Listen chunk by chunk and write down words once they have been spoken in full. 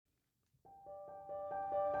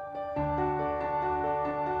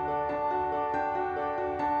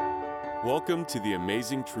Welcome to the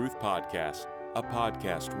Amazing Truth Podcast, a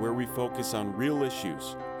podcast where we focus on real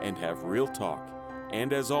issues and have real talk,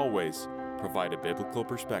 and as always, provide a biblical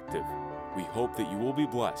perspective. We hope that you will be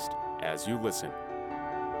blessed as you listen.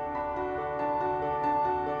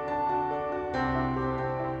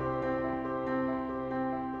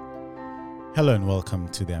 Hello and welcome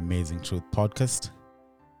to the Amazing Truth Podcast,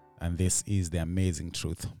 and this is the Amazing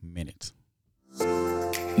Truth Minute.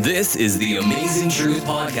 This is the Amazing Truth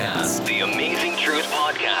Podcast. The Amazing Truth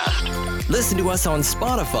Podcast. Listen to us on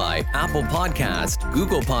Spotify, Apple Podcast,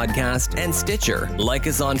 Google Podcast, and Stitcher. Like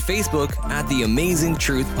us on Facebook at the Amazing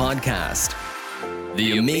Truth Podcast.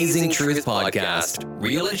 The Amazing Truth Podcast.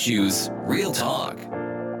 Real issues, real talk.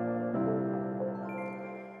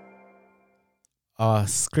 Our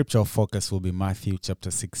scripture focus will be Matthew chapter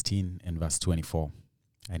 16 and verse 24,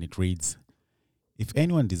 and it reads, "If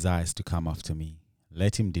anyone desires to come after me,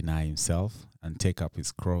 let him deny himself and take up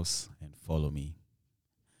his cross and follow me."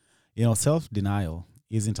 You know, self-denial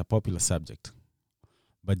isn't a popular subject,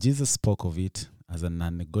 but Jesus spoke of it as a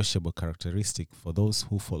non-negotiable characteristic for those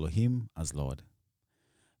who follow him as Lord.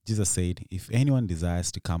 Jesus said, "If anyone desires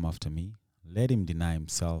to come after me, let him deny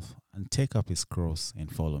himself and take up his cross and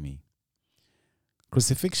follow me."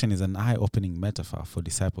 Crucifixion is an eye-opening metaphor for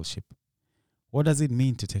discipleship. What does it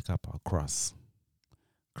mean to take up our cross?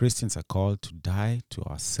 Christians are called to die to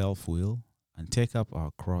our self-will and take up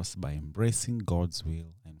our cross by embracing God's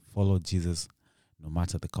will and follow Jesus no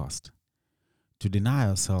matter the cost. To deny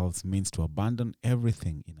ourselves means to abandon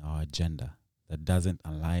everything in our agenda that doesn't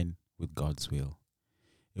align with God's will.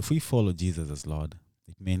 If we follow Jesus as Lord,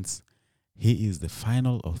 it means He is the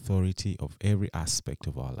final authority of every aspect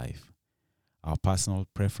of our life. Our personal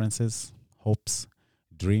preferences, hopes,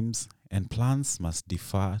 dreams, and plans must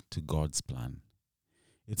defer to God's plan.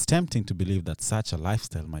 It's tempting to believe that such a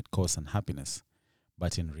lifestyle might cause unhappiness,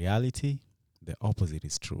 but in reality, the opposite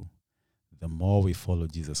is true. The more we follow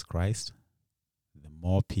Jesus Christ, the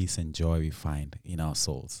more peace and joy we find in our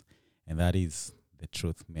souls. And that is the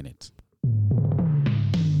Truth Minute.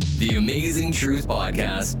 The Amazing Truth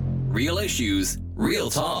Podcast. Real issues, real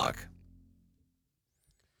talk.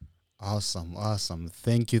 Awesome.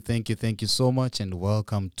 Thank you so much, and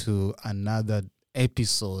welcome to another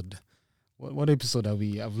episode. What episode are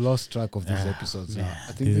we? I've lost track of these episodes now.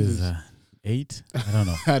 I think this is 8. I don't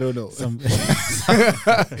know. I don't know.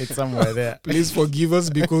 It's somewhere there. Please forgive us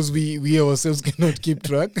because we ourselves cannot keep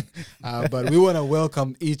track. But we want to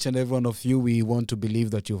welcome each and every one of you. We want to believe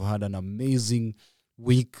that you've had an amazing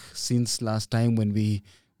week since last time when we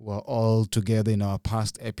were all together in our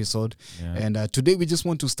past episode. Yeah. And today we just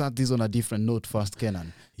want to start this on a different note first,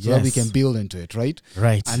 Kenan, so that we can build into it, right?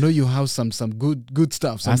 Right. I know you have some good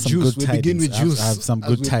stuff, some juice. We begin with juice. I have some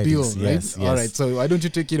good tidings. Build, right? Yes. All right. So why don't you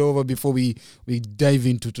take it over before we dive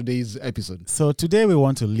into today's episode? So today we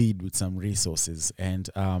want to lead with some resources, and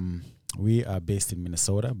we are based in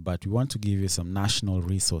Minnesota, but we want to give you some national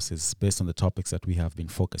resources based on the topics that we have been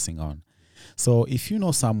focusing on. So if you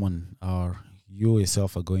know someone or you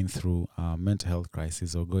yourself are going through mental health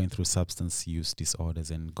crisis or going through substance use disorders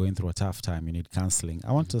and going through a tough time, you need counseling,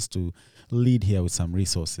 I want us to lead here with some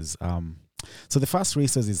resources. So the first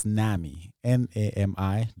resource is NAMI,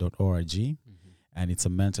 NAMI.org, and it's a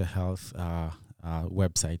mental health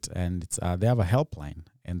website, and it's they have a helpline,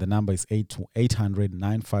 and the number is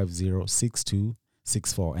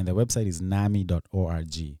 800-950-6264, and the website is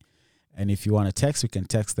NAMI.org. And if you want to text, you can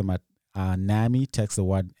text them at NAMI, text the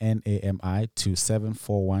word NAMI to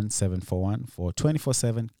 741-741 for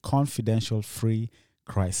 24/7 confidential free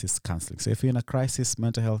crisis counseling. So if you're in a crisis,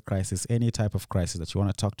 mental health crisis, any type of crisis that you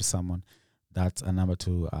want to talk to someone, that's a number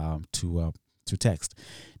to text.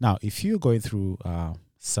 Now, if you're going through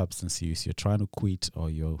substance use, you're trying to quit, or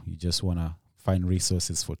you just want to find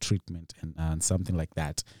resources for treatment and something like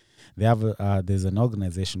that, they have there's an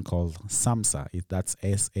organization called SAMHSA. That's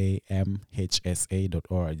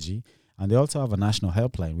SAMHSA.org. And they also have a national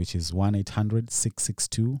helpline, which is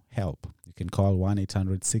 1-800-662-HELP. You can call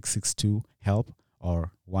 1-800-662-HELP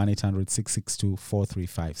or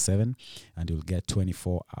 1-800-662-4357, and you'll get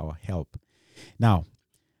 24-hour help. Now,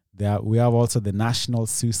 we have also the National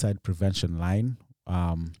Suicide Prevention Line.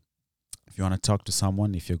 If you want to talk to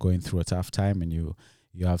someone, if you're going through a tough time and you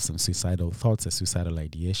have some suicidal thoughts or suicidal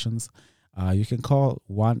ideations, you can call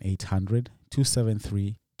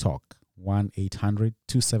 1-800-273-TALK.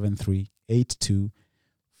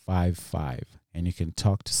 1-800-273-8255, and you can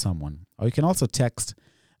talk to someone. Or you can also text,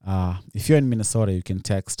 if you're in Minnesota, you can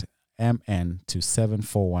text MN to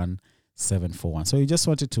 741-741. So you just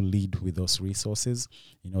wanted to lead with those resources.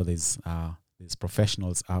 You know, there's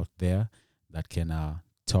professionals out there that can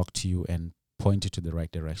talk to you and point you to the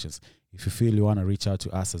right directions. If you feel you want to reach out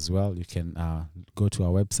to us as well, you can go to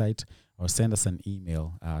our website or send us an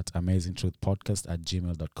email at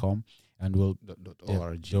amazingtruthpodcast@gmail.com, and we'll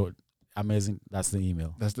 .org. Amazing. That's the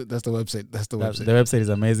email. That's the website. That's the website. The website is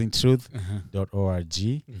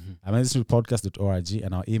amazingtruth.org, amazingtruthpodcast.org,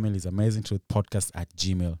 and our email is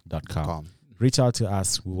amazingtruthpodcast@gmail.com. Reach out to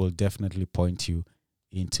us. We will definitely point you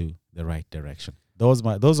into the right direction. Those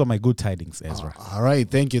are my good tidings, Ezra. All right,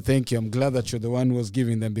 thank you. I'm glad that you're the one who was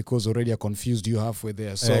giving them, because already I confused you halfway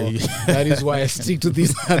there. So that is why I stick to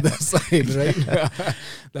this other side, right?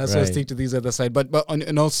 That's why I stick to this other side. But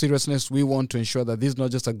in all seriousness, we want to ensure that this is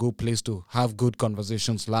not just a good place to have good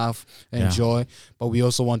conversations, laugh, enjoy, but we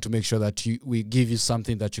also want to make sure that we give you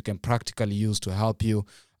something that you can practically use to help you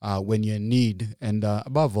when you're in need, and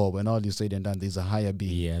above all, when all is said and done, there's a higher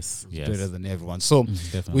being. Yes. Better than everyone. So,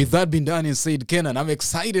 definitely. with that being done and said, Kenan, I'm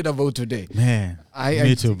excited about today. Man,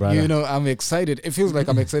 me too, brother. I'm excited. It feels like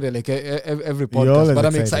I'm excited, like every podcast, but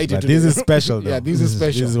I'm excited. This is special, though. Yeah, this is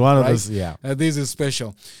special. This is one of those. Yeah, this is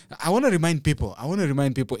special. I want to remind people.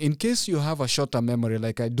 In case you have a short-term memory,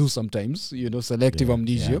 like I do sometimes, selective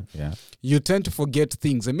amnesia. Yeah. You tend to forget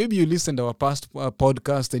things, and maybe you listened to our past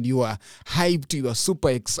podcast and you are hyped, you are super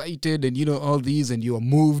excited, and all these, and you are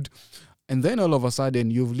moved, and then all of a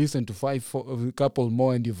sudden you've listened to a couple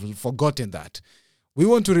more and you've forgotten that. We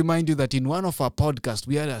want to remind you that in one of our podcasts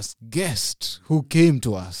we had a guest who came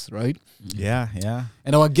to us, right? Yeah.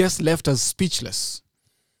 And our guest left us speechless.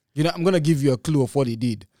 I'm going to give you a clue of what he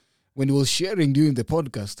did. When he was sharing during the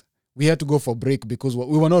podcast, we had to go for break because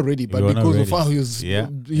we were not ready, but because of how he was,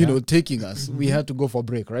 taking us, we had to go for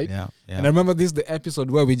break, right? Yeah. And I remember this is the episode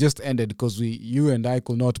where we just ended because you and I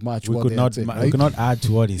could not match what they had said, right? We could not add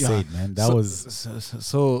to what he said, man. That was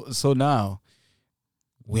so now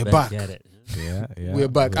we're back. Yeah. We're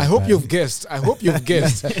back. I hope you've guessed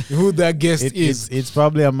who that guest is. It's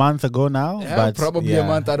probably a month ago now. Yeah, but probably a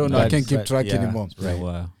month. I don't know. I can't keep track anymore. Right.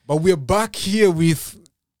 Wow. But we're back here with.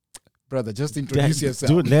 Brother, just introduce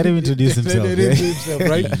yourself. Dude, let him introduce himself.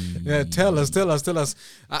 Right? Yeah, tell us.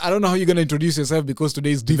 I don't know how you're going to introduce yourself because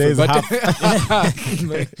today is different. But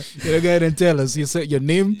go ahead and tell us your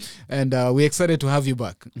name, and we're excited to have you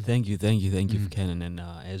back. Thank you, Kenan and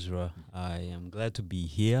Ezra. I am glad to be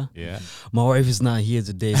here. Yeah. My wife is not here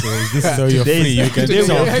today, so so you're free. You can You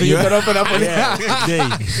can open up on today.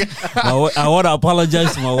 I want to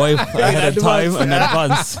apologize to my wife ahead of time in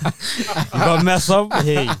advance. If I mess up,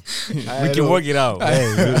 hey, we can work it out.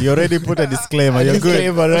 Hey, you already put a disclaimer. You're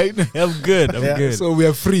good, right? I'm good. So we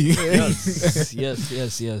are free.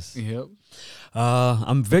 Yes. Yep.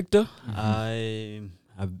 I'm Victor. I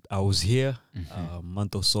was here a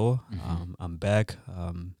month or so. I'm back.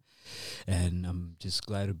 And I'm just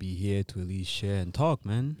glad to be here to at least share and talk,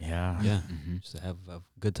 man. Yeah. Just to have a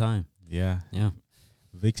good time. Yeah.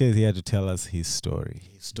 Victor is here to tell us his story.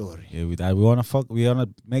 Yeah, we want to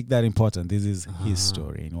make that important. This is his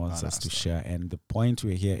story, and he wants us to share. And the point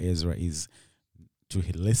we're here, Ezra, is to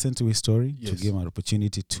listen to his story, to give him an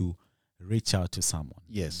opportunity to reach out to someone.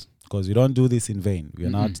 Yes. Because we don't do this in vain. We are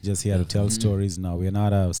not just here to tell stories. No, we are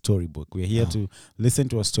not a storybook. We are here to listen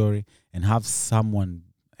to a story and have someone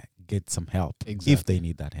get some help if they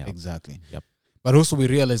need that help. Exactly. Yep. But also we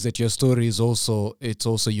realize that your story is also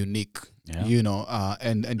unique. Yeah.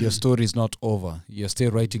 And your story is not over. You're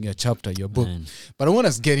still writing your chapter, your book. Man. But I want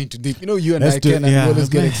us to get into deep. You and Let's I can and we always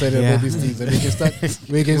get excited Yeah. about these things, and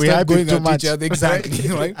we can start going at each other. Exactly,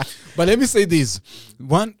 right? But let me say this.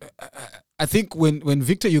 One, I think when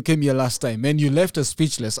Victor, you came here last time and you left us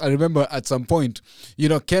speechless. I remember at some point,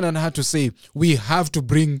 Kenan had to say, we have to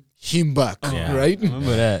bring him back, right? I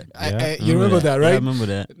remember that. You remember that, right? Yeah, I remember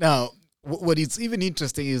that. Now, what is even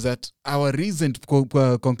interesting is that our recent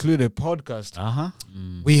concluded podcast,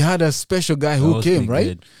 we had a special guy who came,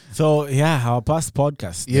 right? Good. So our past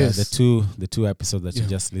podcast, Yes. the two episodes that you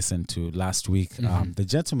just listened to last week, the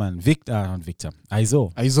gentleman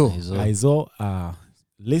Aizo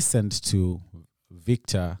listened to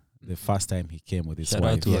Victor the first time he came with his Shout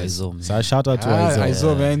wife. out to Aizo, man. So shout out to Aizo.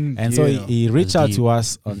 Aizo, man. And so he reached out deep. to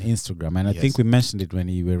us on Instagram, and I think we mentioned it when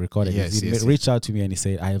we were recording. Yes, he yes, reached out to me and he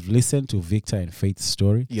said, I have listened to Victor and Faith's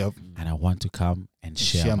story, Yep. and I want to come and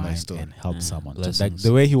share my mine story. and help someone. So Blessings. like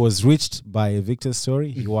the way he was reached by Victor's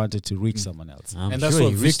story, he wanted to reach someone else. I'm And that's sure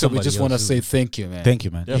what he reached Victor, we somebody just want to else. say thank you, man. Thank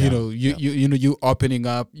you, man. Yeah. You opening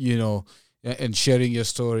up, and sharing your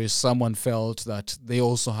story. Someone felt that they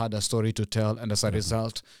also had a story to tell, and as a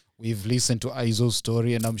result, We've listened to Aizo's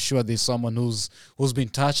story, and I'm sure there's someone who's been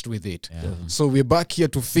touched with it. Yeah. So we're back here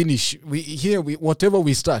to finish. Whatever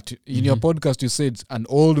we start. In your podcast, you said an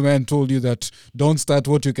old man told you that don't start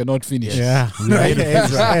what you cannot finish. Yeah, right.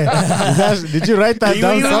 Did you write that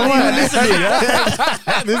down somewhere?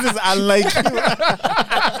 This is unlike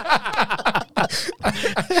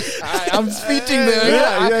I'm speaking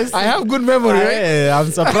there. I have good memory, right?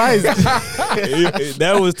 I'm surprised.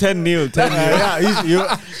 That was 10-0.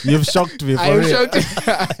 10-0. You've shocked me for I am real.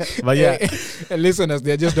 shocked. But yeah. Listeners,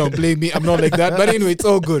 they just don't blame me. I'm not like that. But anyway, it's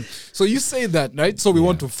all good. So you say that, right? So we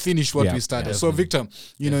want to finish what we started. So Victor,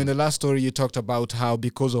 you know, in the last story, you talked about how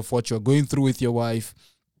because of what you're going through with your wife,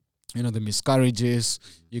 you know, the miscarriages,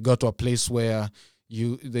 you got to a place where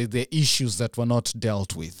the issues that were not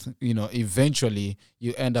dealt with, you know, eventually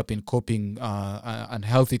you end up in coping,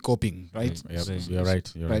 unhealthy coping, right? You're right.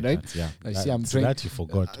 Right? Yeah. I see. I'm trying. That you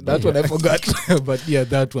forgot. That one I forgot, but yeah,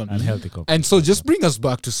 that one. Unhealthy coping. And so, just bring us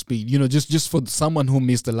back to speed. You know, just for someone who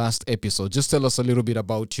missed the last episode, just tell us a little bit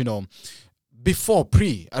about, you know, I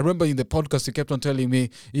remember in the podcast you kept on telling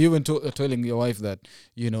me, you even telling your wife that,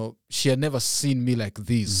 you know, she had never seen me like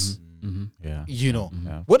this. Mm-hmm. Yeah. You know,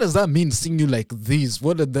 Yeah. what does that mean, seeing you like this?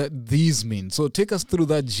 What did these mean? So take us through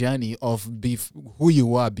that journey of who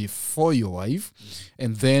you are before your wife,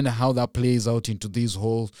 and then how that plays out into this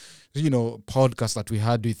whole, you know, podcast that we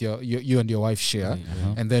had with you and your wife share,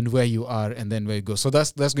 and then where you are, and then where you go. So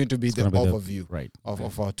that's going to be the overview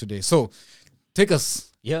of our today. So take us.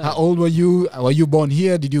 Yeah. How old were you? Were you born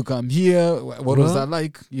here? Did you come here? What was that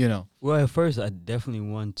like? You know. Well, at first, I definitely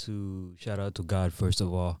want to shout out to God, first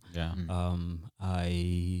of all. Yeah.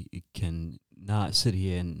 I can not sit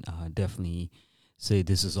here and definitely say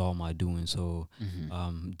this is all my doing. So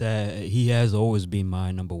that he has always been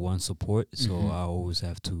my number one support. So I always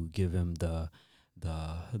have to give him the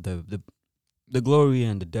glory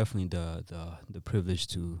and definitely the privilege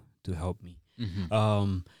to help me.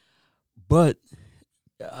 But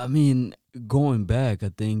I mean, going back, I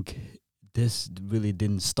think this really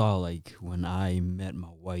didn't start like when I met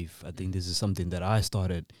my wife. I think this is something that I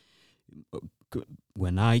started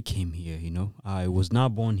when I came here. You know, I was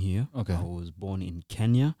not born here. Okay. I was born in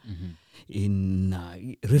Kenya, in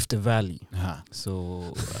Rift Valley.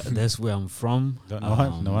 So that's where I'm from.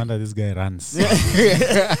 No wonder this guy runs.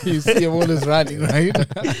 You see him always running, right?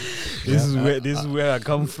 This is where I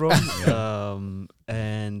come from.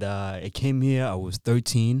 And I came here. I was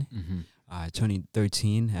 13. I turned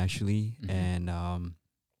 13 actually, and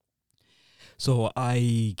so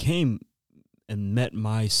I came and met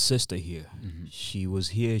my sister here. She was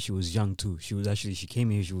here. She was young too. She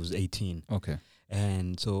came here. She was 18. Okay.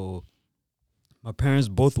 And so my parents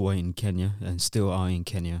both were in Kenya and still are in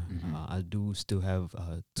Kenya. I do still have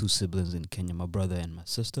 2 siblings in Kenya, my brother and my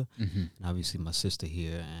sister. And obviously my sister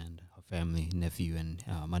here and her family, nephew, and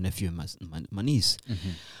my nephew and my niece.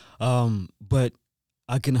 But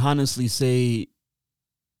I can honestly say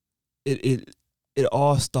it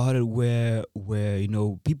all started where you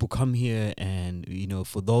know, people come here, and you know,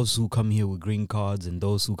 for those who come here with green cards and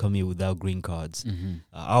those who come here without green cards,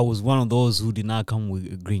 I was one of those who did not come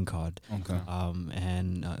with a green card. Okay.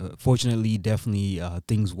 And fortunately, definitely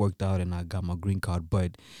things worked out and I got my green card.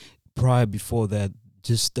 But before that,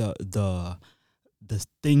 just the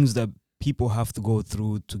things that people have to go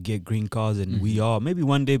through to get green cards, and maybe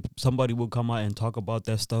one day somebody will come out and talk about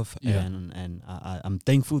that stuff. And I'm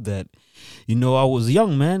thankful that, you know, I was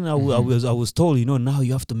young, man. I was told, you know, now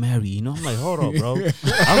you have to marry. You know, I'm like, hold on, bro.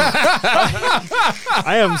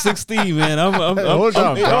 I am 16, man. Hold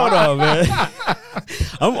on, man.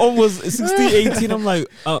 I'm almost 16, 18. I'm like,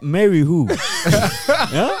 marry who?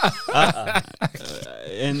 Yeah.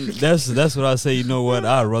 And that's what I say. You know what?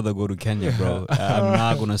 I'd rather go to Kenya, bro. I'm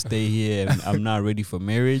not gonna stay here. I'm not ready for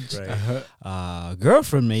marriage. Right.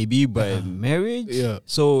 Girlfriend maybe, but marriage. Yeah.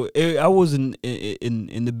 So I was in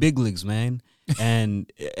the big leagues, man,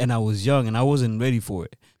 and I was young and I wasn't ready for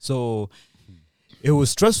it. So it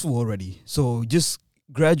was stressful already. So just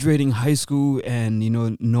graduating high school and, you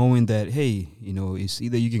know, knowing that, hey, you know, it's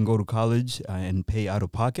either you can go to college and pay out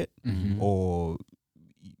of pocket or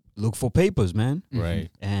look for papers, man. Right.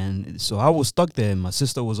 And so I was stuck there, and my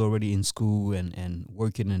sister was already in school and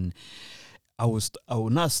working, and I was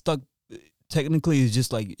not stuck. Technically, it's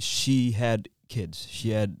just like she had kids. She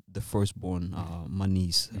had the firstborn, my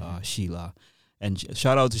niece, Sheila. And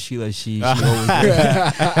shout out to Sheila. She always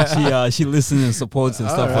she listens and supports and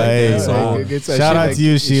stuff like that. So shout out to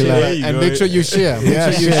you, Sheila. And make sure you share.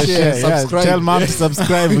 Make sure you share. Subscribe. Tell mom to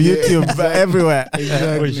subscribe. YouTube everywhere.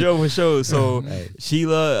 Exactly. For sure. So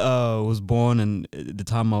Sheila was born, and at the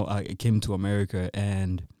time I came to America,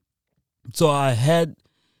 and so I had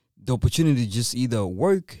the opportunity to just either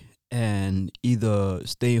work and either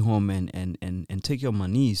stay home and take care of my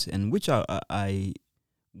niece, and which I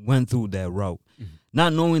went through that route.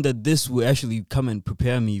 Not knowing that this would actually come and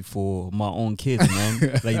prepare me for my own kids, man.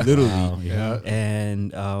 Like literally. Wow, yeah.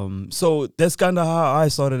 And so that's kind of how I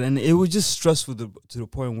started. And it was just stressful to the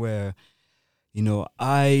point where, you know,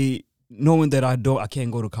 knowing that I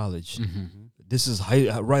can't go to college. This is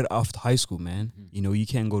right after high school, man. You know, you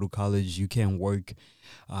can't go to college, you can't work,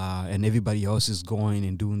 and everybody else is going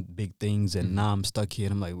and doing big things. And now I'm stuck here.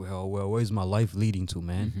 And I'm like, well, where's my life leading to,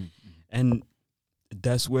 man? And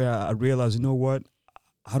that's where I realized, you know what?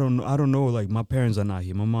 I don't know. Like, my parents are not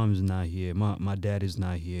here. My mom's not here. My dad is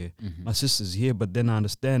not here. My sister's here. But then I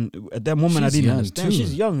understand. At that moment, I didn't understand. Too.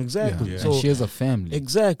 She's young, exactly. Yeah. So and she has a family.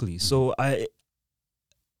 exactly. So I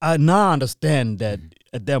now understand that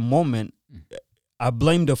at that moment, I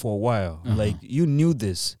blamed her for a while. Like, you knew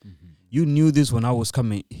this. You knew this when I was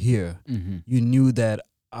coming here. You knew that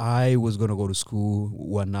I was gonna go to school,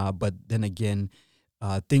 whatnot. But then again,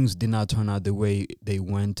 things did not turn out the way they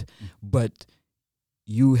went. But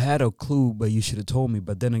you had a clue, but you should have told me.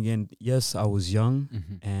 But then again, yes, I was young,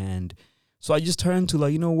 and so I just turned to,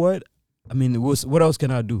 like, you know what? I mean, what else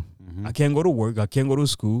can I do? I can't go to work. I can't go to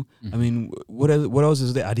school. I mean, what else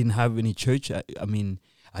is there? I didn't have any church. I mean,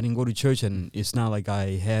 I didn't go to church, and it's not like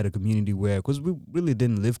I had a community where, because we really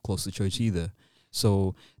didn't live close to church either.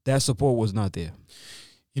 So that support was not there.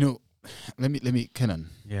 You know, let me, Kenan.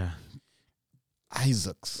 Yeah.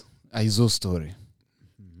 Isaac's story.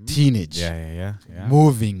 Teenage. Yeah.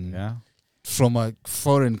 Moving Yeah. from a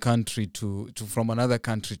foreign country to from another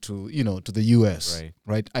country to, you know, to the US.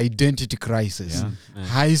 Right. Identity crisis. Yeah.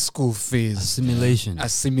 High school phase.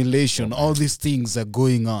 Assimilation. All these things are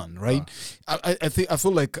going on, right? I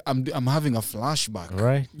feel like I'm having a flashback.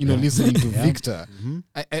 Right. You know, listening to Victor.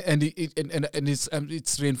 And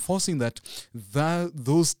it's reinforcing that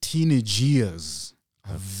those teenage years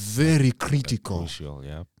are very critical. Crucial,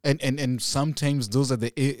 yeah. And sometimes those are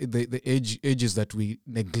the ages that we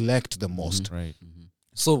neglect the most. Right.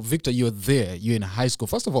 So, Victor, you're there. You're in high school.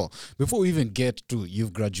 First of all, before we even get to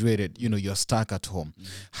you've graduated, you know, you're stuck at home.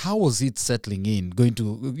 How was it settling in, going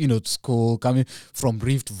to, you know, school, coming from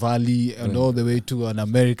Rift Valley and all the way to an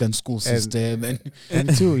American school system?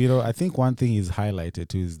 And two, you know, I think one thing is highlighted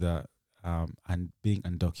too is the and being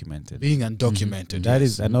undocumented. That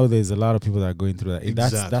is, I know there's a lot of people that are going through that.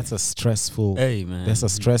 Exactly. That's a stressful. Hey, man. That's a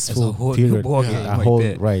stressful That's a whole period. ball game A right whole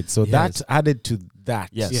there. right. So that added to that.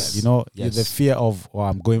 Yes. You know, Yes. the fear of,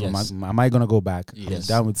 I'm going. Yes. Am I going to go back? I'm Yes.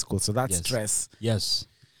 done with school. So that's Yes. stress. Yes.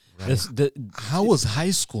 Right. How was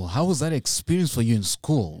high school? How was that experience for you in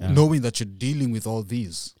school, knowing that you're dealing with all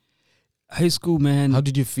these? High school, man. How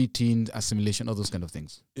did you fit in assimilation, all those kind of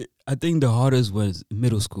things? I think the hardest was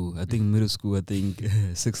middle school. I think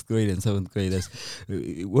 6th grade and 7th grade. That's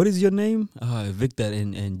what is your name? Victor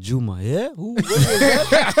and Jumah. Yeah. Who? What is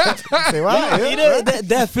that? Say what? You know,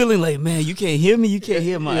 that feeling like, man, you can't hear me. You can't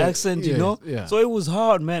hear my accent. You know. Yeah. So it was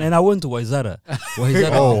hard, man. And I went to Waizara.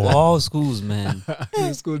 All schools, man.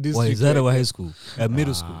 School district. Waizara High School,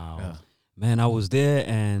 middle school. Wow. Man, I was there,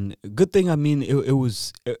 and good thing. I mean, it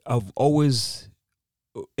was. I've always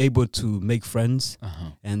able to make friends,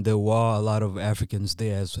 and there were a lot of Africans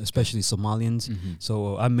there, especially Somalians.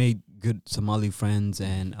 So I made good Somali friends,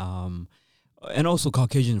 and also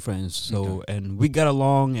Caucasian friends. So and we got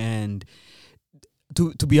along, and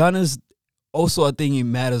to be honest, also I think it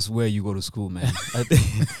matters where you go to school, man. I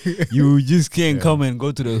think you just can't come and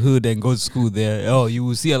go to the hood and go to school there. Oh, you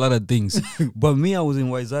will see a lot of things. But me, I was in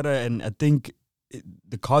Waizara, and I think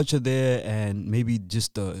the culture there, and maybe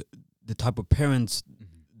just the type of parents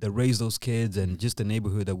that raised those kids, and just the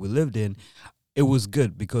neighborhood that we lived in, it was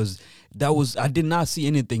good, because I did not see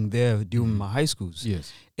anything there during my high schools.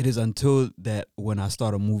 Yes. It is until that when I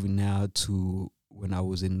started moving now to when I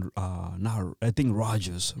was in now I think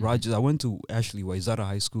Rogers. I went to actually Waizara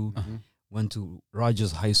High School. Went to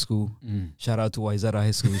Rogers High School. Shout out to Waizara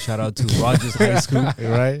High School. Shout out to Rogers High School.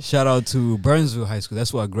 Right. Shout out to Burnsville High School.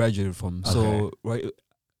 That's where I graduated from. So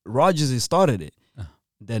Rogers started it.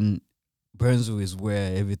 Then Burnsville is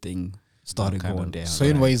where everything started going down. So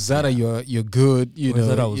in Waizara, you're good. You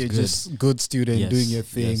Waizara know, was you're good. just good student doing your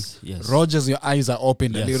thing. Yes. Rogers, your eyes are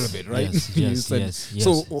opened a little bit, right? You said- Yes.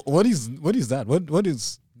 So what is that? What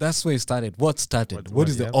is that's where it started? What started? What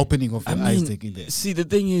is the opening of your eyes taking there? See, the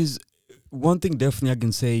thing is, one thing definitely I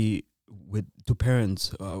can say to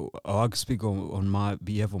parents, or I can speak on my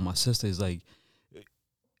behalf of my sister, is like,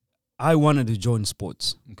 I wanted to join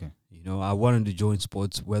sports. Okay. You know, I wanted to join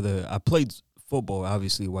sports, whether I played football,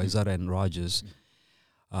 obviously, Waizara and Rogers.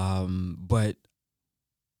 But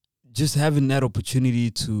just having that opportunity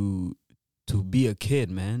to be a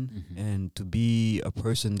kid, man, and to be a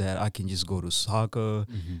person that I can just go to soccer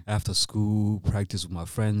after school, practice with my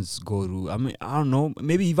friends, go to, I mean, I don't know,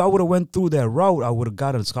 maybe if I would have went through that route, I would have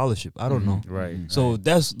got a scholarship. I don't know. Right. So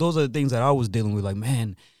those are the things that I was dealing with, like,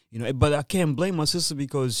 man, you know, but I can't blame my sister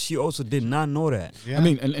because she also did not know that. Yeah. I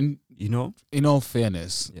mean, and You know? in all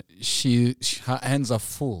fairness, Yeah. her hands are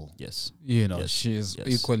full. Yes. You know, Yes. she's Yes.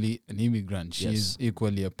 equally an immigrant. She's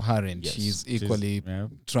equally a parent. Yes. She's equally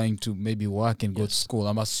trying to maybe work and go to Yes. school.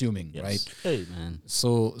 I'm assuming, Yes. right? Hey, man.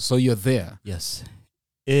 So you're there. Yes.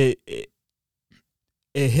 It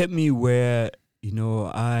hit me where, you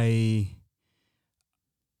know, I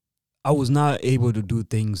was not able to do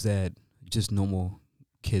things that just normal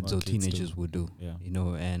kids Well, or kids do. teenagers would do. Yeah. You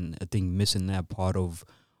know, and I think missing that part of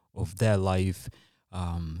their life,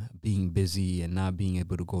 being busy and not being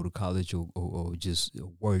able to go to college or just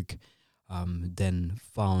work, then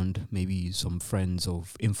found maybe some friends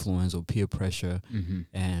of influence or peer pressure.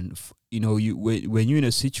 And you know, when you're in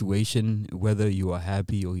a situation, whether you are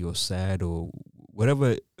happy or you're sad or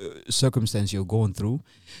whatever circumstance you're going through,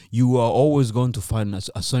 you are always going to find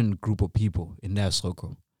a certain group of people in that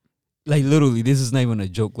circle. Like, literally, this is not even a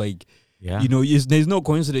joke. Like, Yeah. you know, there's no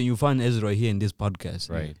coincidence you find Ezra here in this podcast,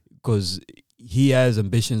 Right. Because he has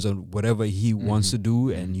ambitions on whatever he wants to do,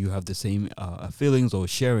 and you have the same feelings or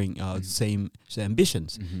sharing same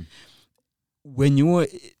ambitions. When you're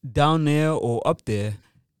down there or up there,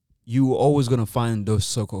 you're always gonna find those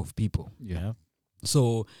circle of people. Yeah.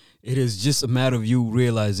 So it is just a matter of you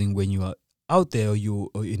realizing when you are out there or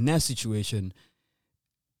or in that situation,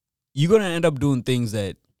 you're gonna end up doing things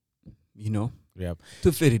that, you know, Yeah.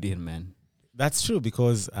 to fit it in, man. That's true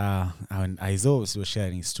because when Isaiah was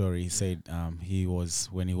sharing his story, he said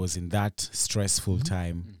when he was in that stressful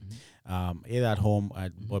time, either at home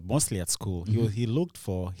but mostly at school,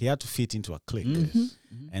 he had to fit into a clique,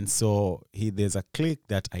 and so there's a clique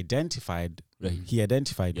that he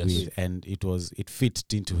identified Yes. with, and it fit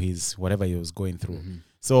into his whatever he was going through.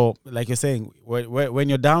 So, like you're saying, when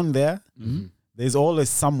you're down there, there's always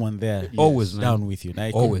someone there, Always, man. down with you. Now,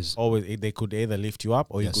 Always. They could either lift you up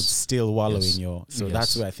or you Yes. could still wallow Yes. in your. So Yes.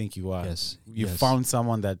 that's where I think you are. Yes. You Yes. found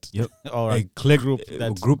someone that, Yep. or a click group a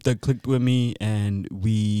that- group that clicked with me, and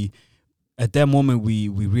we at that moment we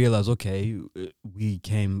realized, okay, we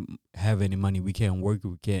can't have any money, we can't work,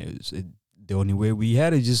 we can't. The only way we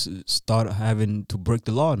had to just start having to break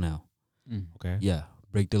the law now. Okay. Yeah,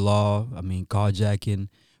 break the law. I mean, carjacking.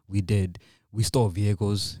 We stole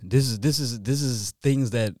vehicles. This is things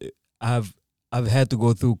that I've had to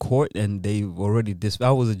go through court, and they've already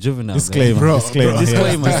I was a juvenile. Disclaimer. Man. Disclaimer.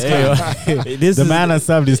 Disclaimer. Hey, this The is- man has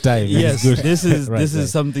served his time. Yes, It's good. this is Right, this right.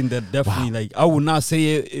 is something that definitely, like, I would not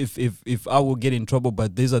say it if I would get in trouble,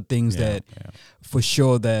 but these are things that for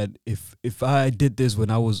sure that if I did this when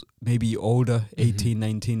I was maybe older, 18,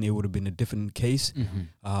 19, it would have been a different case.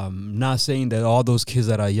 Not saying that all those kids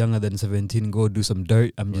that are younger than 17 go do some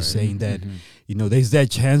dirt. I'm just saying that, you know, there's that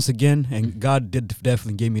chance again, and God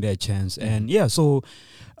definitely gave me that chance. And yeah, so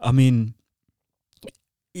I mean,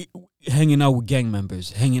 hanging out with gang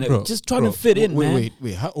members, just trying to fit in, man.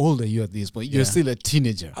 Wait. How old are you at this point? Yeah. You're still a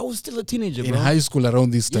teenager. I was still a teenager, In bro. high school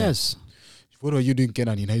around this time. Yes. What were you doing,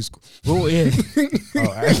 Kenan, in high school? Bro, yeah.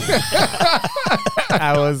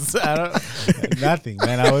 Nothing,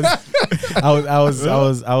 man. I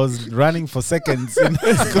was running for seconds in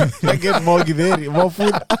school. I get more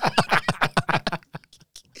food.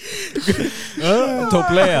 Top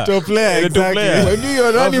player. Top player, Top exactly. player. I knew you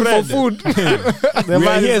were running for food. The We are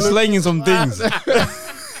man here is slanging some things.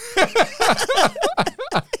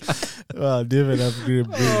 well, different upgrade.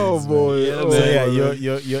 Oh, boy. Yeah, So man.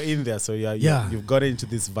 yeah, you're in there. So Yeah. you've got into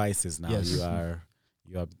these vices now. Yes. You are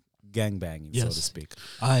gangbanging, so to Yes. speak.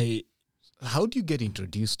 How do you get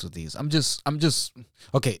introduced to these? I'm just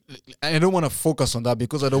okay. I don't want to focus on that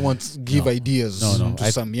because I don't want to give ideas No.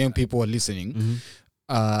 to some young people who are listening.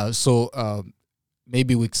 So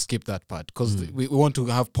maybe we skip that part because we want to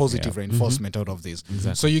have positive reinforcement out of this.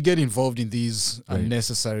 Exactly. So you get involved in these Right.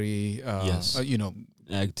 unnecessary, Yes.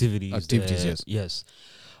 activities. Activities, yes.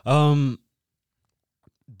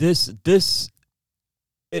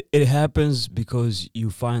 It happens because you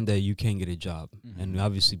find that you can't get a job, and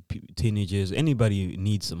obviously teenagers, anybody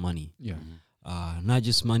needs some money. Yeah, Not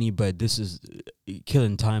just money, but this is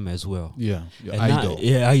killing time as well. yeah. And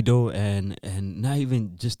idle, and not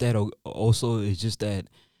even just that. Also, it's just that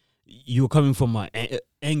you're coming from an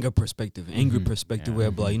angry perspective, Yeah.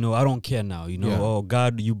 where, you know, I don't care now. You know, Yeah. oh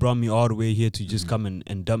God, you brought me all the way here to just come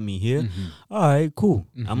and dump me here. All right, cool.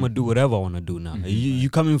 I'm gonna do whatever I want to do now. You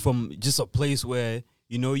coming from just a place where,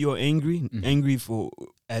 you know, you're angry for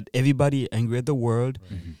at everybody, angry at the world,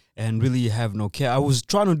 and really have no care. I was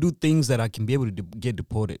trying to do things that I can be able to get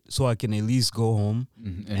deported, so I can at least go home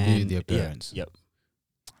and be with their parents. Yep.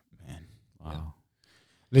 Man, wow.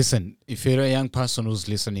 Listen, if you're a young person who's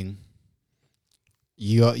listening,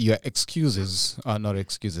 your excuses are not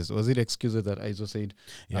excuses. Was it excuses that I just said?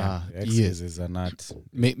 Yeah, excuses are not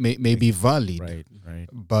may be valid. right.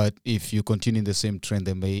 But if you continue in the same trend,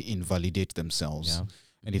 they may invalidate themselves. Yeah.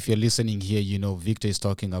 And if you're listening here, Victor is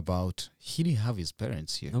talking about he didn't have his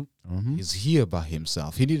parents here. Nope. He's here by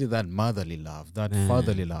himself. He needed that motherly love, that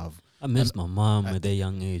fatherly love. I miss my mom at that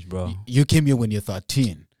young age, bro. You came here when you're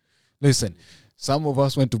 13. Listen, some of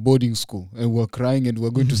us went to boarding school and we're crying and we're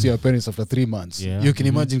going to see our parents after 3 months. Yeah. You can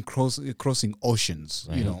imagine crossing oceans,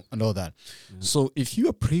 Right. and all that. So if you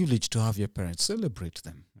are privileged to have your parents, celebrate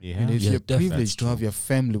them. Yeah. And if Yeah, you're definitely. privileged to have your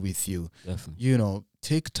family with you, Definitely.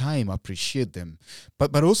 take time, appreciate them.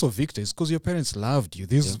 But also, Victor, it's because your parents loved you.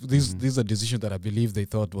 These are decisions that I believe they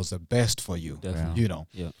thought was the best for you. Definitely. Yeah.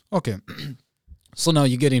 Yeah. Okay. So now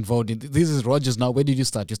you get involved in this is Rogers now. Where did you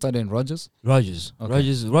start? You started in Rogers? Rogers.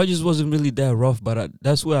 Okay. Rogers wasn't really that rough, but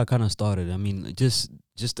that's where I kind of started. I mean, just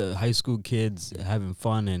the high school kids having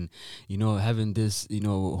fun and, having this,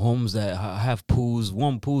 homes that have pools,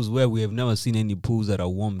 warm pools where we have never seen any pools that are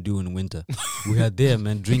warm during winter. We are there,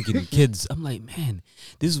 man, drinking kids. I'm like, man,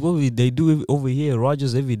 this is what they do over here,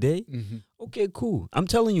 Rogers, every day. Okay, cool. I'm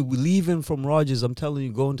telling you, we leaving from Rogers. I'm telling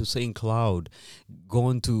you, going to St. Cloud,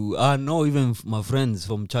 going to even my friends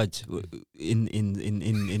from church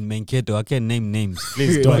in Mankato. I can't name names.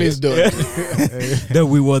 Please don't. That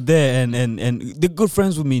we were there and they're good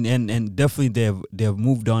friends with me and definitely they have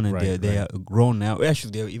moved on and they are grown now.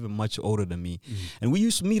 Actually, they're even much older than me. And we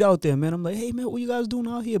used to meet out there, man. I'm like, hey man, what you guys doing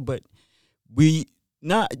out here? But we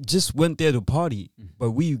not just went there to party, but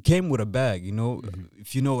we came with a bag,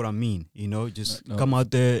 if you know what I mean, just come out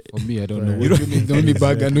there. For me, I don't know. What you mean? The only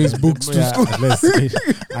bag I know is books to school.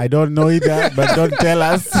 I don't know either, but don't tell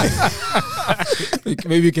us.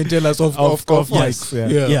 Maybe you can tell us off yes.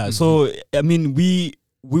 Yeah. So I mean, we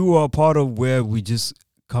were a part of where we just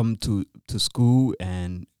come to school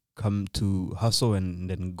and come to hustle and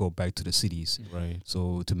then go back to the cities. Right.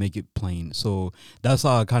 So to make it plain. So that's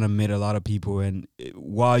how I kind of met a lot of people. And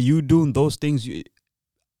while you doing those things,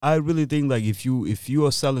 I really think like if you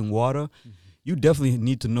are selling water, you definitely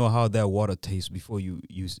need to know how that water tastes before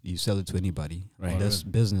you sell it to anybody. Right. That's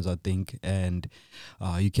business, I think. And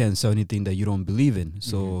you can't sell anything that you don't believe in.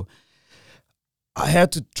 So I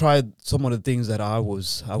had to try some of the things that I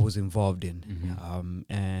was involved in.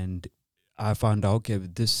 And I found out, okay,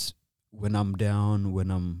 this when I'm down, when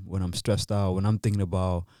I'm stressed out, when I'm thinking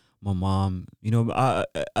about my mom, out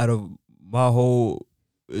of my whole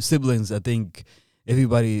siblings, I think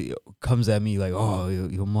everybody comes at me like, oh,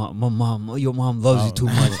 your mom loves you too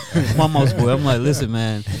much. Mama's boy. I'm like, listen,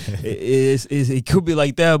 man, it could be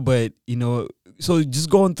like that, but so just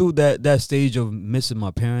going through that stage of missing my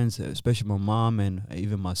parents, especially my mom and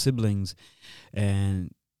even my siblings,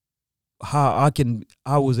 and how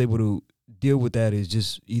I was able to deal with that is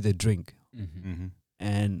just either drink.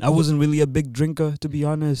 And I wasn't really a big drinker, to be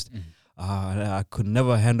honest. I could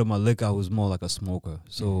never handle my liquor. I was more like a smoker.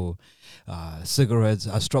 So cigarettes,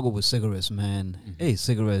 I struggle with cigarettes, man. Hey,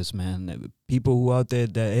 cigarettes, man. People who out there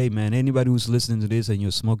that, hey, man, anybody who's listening to this and you're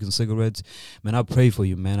smoking cigarettes, man, I pray for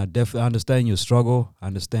you, man. I definitely understand your struggle. I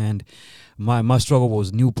understand my struggle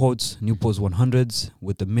was Newports 100s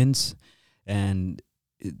with the mints. And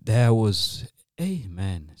that was... Hey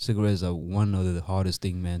man, cigarettes are one of the hardest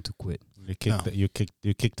thing, man, to quit. You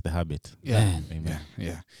kicked the habit. Yeah. Amen.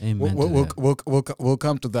 Yeah. Amen. We'll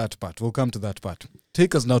come to that part.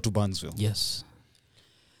 Take us now to Burnsville. Yes.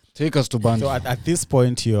 Take us to Burnsville. So at this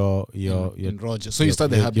point, you're in Rogers. So you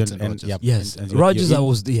started the habits in Rogers. Yes. And Rogers, I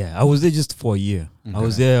was there just for a year. Okay. I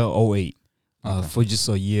was there 08. Okay. For just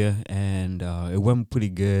a year, and it went pretty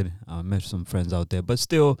good. I met some friends out there, but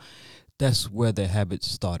still, that's where the habits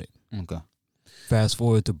started. Okay. Fast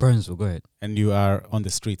forward to Burnsville. Go ahead. And you are on the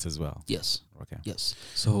streets as well. Yes. Okay. Yes.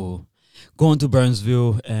 So going to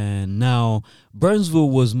Burnsville, and now Burnsville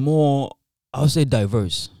was more, I would say,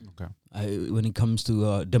 diverse. Okay. When it comes to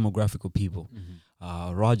demographic of people.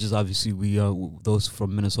 Rogers, obviously, we are those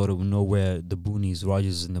from Minnesota. We know where the boonies.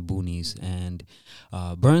 Rogers is in the boonies, and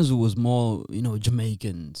Burnsville was more,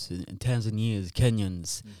 Jamaicans, and Tanzanians,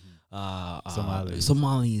 Kenyans.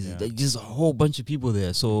 Somalis, Yeah. like just a whole bunch of people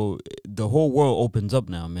there. So the whole world opens up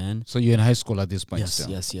now, man. So you're in high school at this point Yes, still?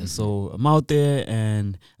 yes. So I'm out there,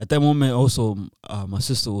 and at that moment, also my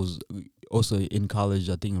sister was also in college,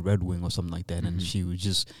 I think in Red Wing or something like that, and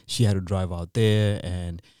she had to drive out there,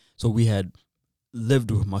 and so we had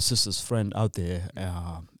lived with my sister's friend out there,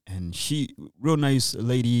 and she, real nice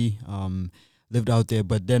lady, lived out there.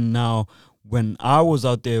 But then now, when I was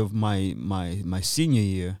out there with my senior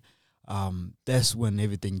year, that's when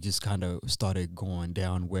everything just kind of started going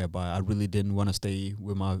down, whereby I really didn't want to stay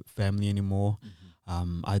with my family anymore.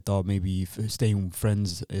 I thought maybe staying with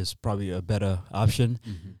friends is probably a better option.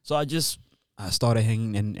 So I started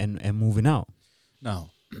hanging and moving out. Now,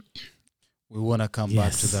 we want to come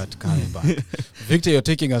back to that coming back. Victor, you're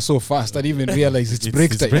taking us so fast. I didn't even realize it's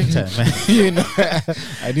break time. Break time, man. You know,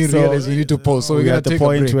 I didn't realize we need to pause. So we're we're at the take a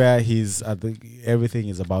point break. where everything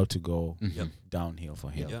is about to go downhill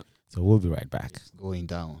for him. Yep. So we'll be right back. It's going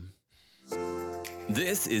down.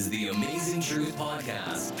 This is the Amazing Truth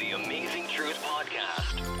Podcast. The Amazing Truth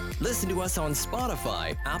Podcast. Listen to us on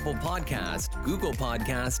Spotify, Apple Podcast, Google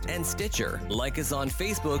Podcast, and Stitcher. Like us on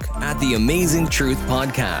Facebook at The Amazing Truth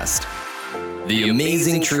Podcast. The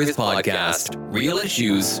Amazing Truth Podcast. Real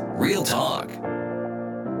issues, real talk.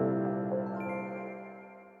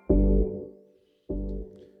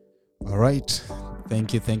 All right.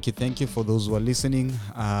 Thank you for those who are listening.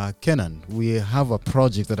 Kenan, we have a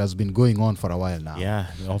project that has been going on for a while now. Yeah,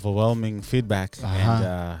 overwhelming feedback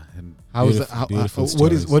and How is beautiful what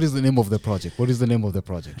stories. is the name of the project? What is the name of the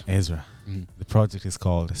project? Ezra? The project is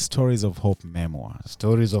called Stories of Hope Memoirs.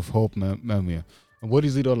 Stories of Hope Memoir. And what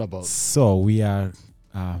is it all about? So we are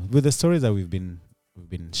with the stories that we've been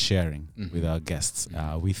sharing with our guests.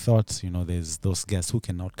 We thought, there's those guests who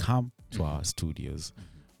cannot come to our studios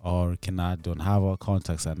or don't have our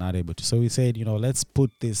contacts, are not able to. So we said, let's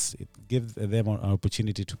put this, give them an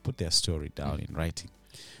opportunity to put their story down in writing.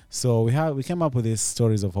 So we came up with these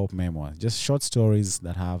Stories of Hope memoir, just short stories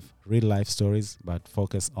that have real life stories, but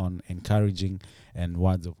focus on encouraging and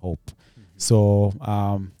words of hope. So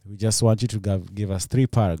we just want you to give us 3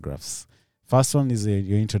 paragraphs. First one is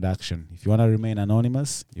your introduction. If you want to remain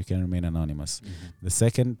anonymous, you can remain anonymous. The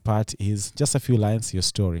second part is just a few lines, your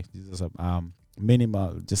story. This is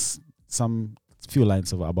minimal, just some few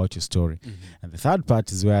lines about your story. And the third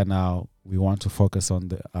part is where now we want to focus on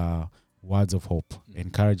the words of hope,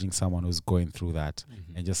 encouraging someone who's going through that,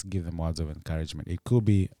 and just give them words of encouragement. It could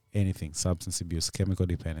be anything: substance abuse, chemical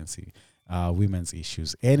dependency, women's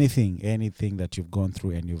issues, anything that you've gone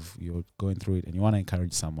through and you're going through it and you want to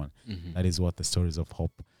encourage someone. That is what the Stories of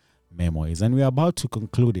Hope memo is. And we're about to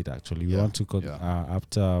conclude it, actually. We want to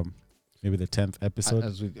after maybe the 10th episode,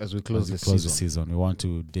 as we close the season, we want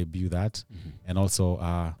to debut that. And also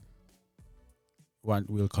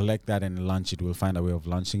we'll collect that and launch it. We'll find a way of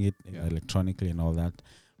launching it electronically and all that.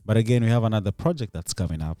 But again, we have another project that's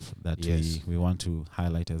coming up that we want to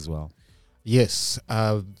highlight as well. Yes,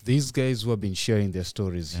 these guys who have been sharing their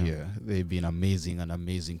stories here, they've been amazing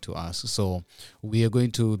to us. So we are going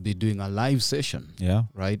to be doing a live session. Yeah,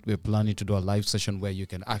 right. We're planning to do a live session where you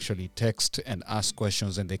can actually text and ask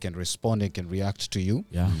questions, and they can respond. They can react to you.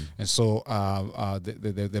 Yeah. And so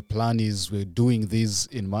the plan is we're doing this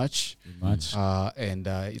in March. And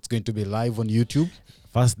it's going to be live on YouTube.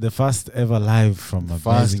 The first ever live from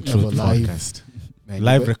Amazing Truth Podcast.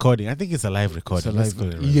 Live recording. I think it's a live recording.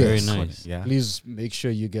 Very nice. Yeah. Please make sure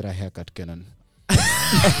you get a haircut, Kenan.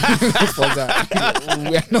 For that,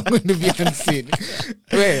 we are not going to be unseen.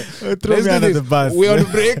 Throw me under the bus. We're on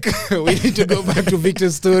break. We need to go back to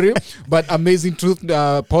Victor's story. But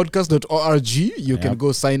amazingtruthpodcast.org. You can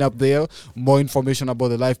go sign up there. More information about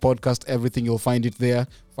the live podcast, everything, you'll find it there.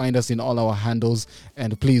 Find us in all our handles.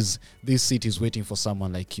 And please, this seat is waiting for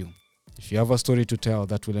someone like you. If you have a story to tell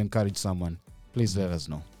that will encourage someone, please let us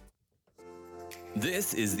know.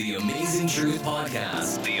 This is the Amazing Truth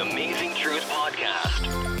Podcast. The Amazing Truth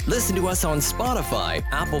Podcast. Listen to us on Spotify,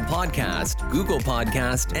 Apple Podcast, Google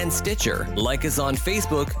Podcast, and Stitcher. Like us on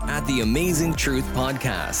Facebook at The Amazing Truth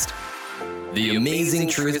Podcast. The Amazing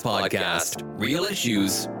Truth Podcast. Real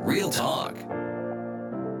issues, real talk.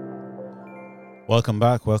 Welcome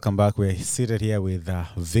back. We're seated here with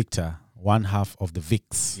Victor, one half of the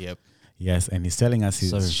Vicks. Yep. Yes, and he's telling us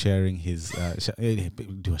he's sharing his...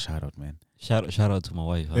 do a shout out, man. Shout out to my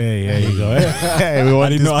wife. Huh? Hey, there you go. Hey, I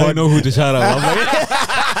didn't know who to shout out. I'm like,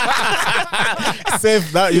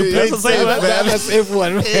 safe. That you played safe. That's a safe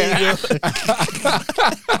one.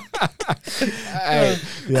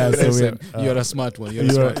 So you're a smart one. You're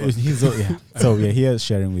a smart one. So we're here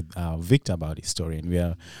sharing with Victor about his story,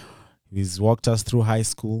 and he's walked us through high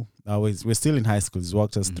school. We're still in high school. He's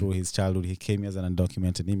walked us through his childhood. He came here as an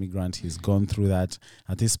undocumented immigrant. He's gone through that.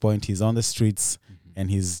 At this point, he's on the streets and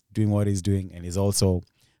he's doing what he's doing, and he's also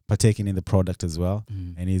partaking in the product as well.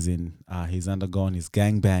 And he's undergone his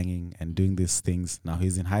gang banging and doing these things. Now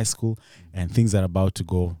he's in high school, and things are about to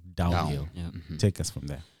go downhill. Take us from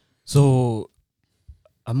there. So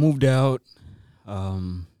I moved out.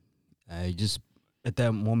 I just at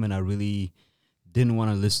that moment I really didn't want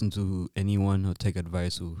to listen to anyone or take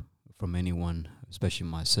advice from anyone, especially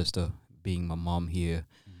my sister, being my mom here,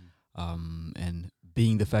 and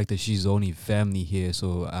being the fact that she's the only family here.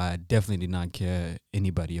 So I definitely did not care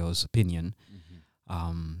anybody else's opinion.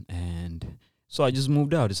 And so I just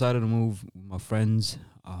moved out. Decided to move with my friends.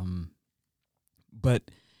 But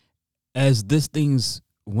as this things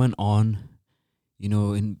went on, you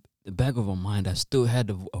know, in the back of my mind, I still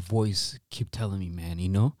had a voice keep telling me, man, you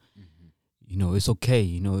know, it's okay.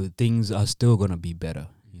 You know, things are still gonna be better.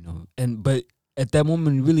 You know, but at that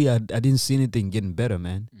moment, really, I didn't see anything getting better,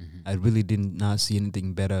 man. I really did not see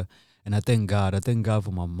anything better, and I thank God. I thank God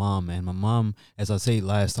for my mom, man. My mom, as I said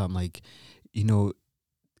last time, like, you know,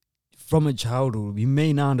 from a childhood, you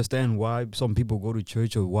may not understand why some people go to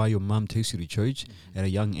church or why your mom takes you to church at a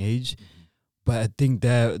young age. But I think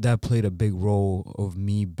that played a big role of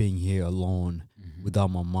me being here alone without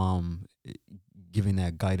my mom giving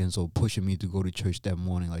that guidance or pushing me to go to church that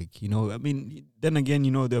morning. Like, you know, I mean, then again,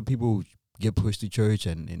 you know, there are people who get pushed to church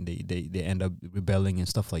and they end up rebelling and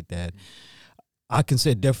stuff like that. I can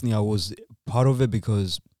say definitely I was part of it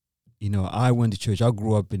because, you know, I went to church. I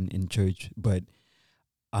grew up in church, but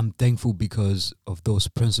I'm thankful because of those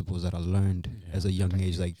principles that I learned as a young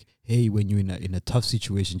age. Like, hey, when you're in a tough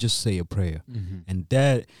situation, just say a prayer. And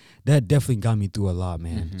that definitely got me through a lot,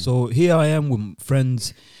 man. So here I am with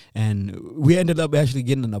friends, and we ended up actually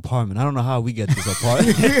getting an apartment. I don't know how we got this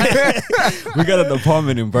apartment. We got an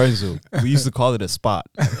apartment in Burnsville. We used to call it a spot.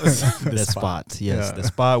 The spot, yes. Yeah. The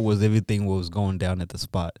spot was everything what was going down at the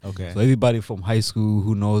spot. Okay. So everybody from high school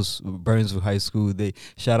who knows Burnsville High School, they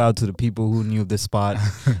shout out to the people who knew this spot.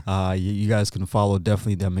 You guys can follow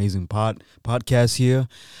definitely the amazing podcast here.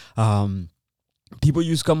 People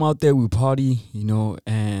used to come out there, we party, you know,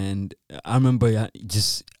 and I remember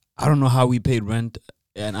I don't know how we paid rent,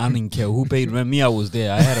 and I didn't care who paid rent. Me, I was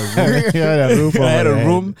there. I had a room. I had a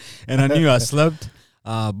room, and I knew I slept.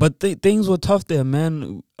 But things were tough there,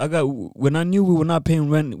 man. When I knew we were not paying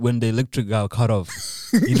rent when the electric got cut off,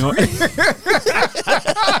 you know.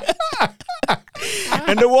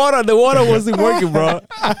 And the water wasn't working, bro.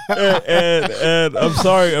 And I'm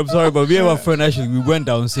sorry, but me and my friend actually we went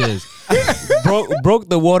downstairs, broke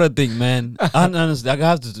the water thing, man. Honestly, I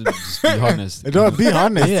have to just be honest. Don't be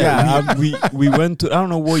honest. Yeah, we went to, I don't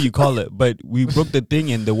know what you call it, but we broke the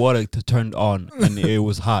thing and the water turned on and it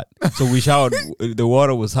was hot. So we showered. The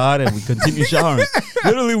water was hot and we continued showering.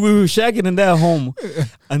 Literally, we were shacking in that home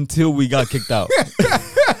until we got kicked out.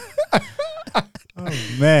 Oh,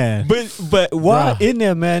 man. But while in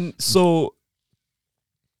there, man, so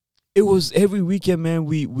it was every weekend, man,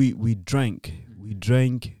 we drank. We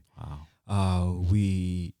drank. Wow.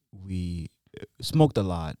 We smoked a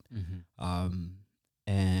lot.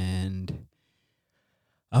 And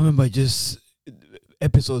I remember just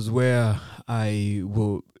episodes where I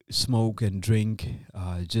will smoke and drink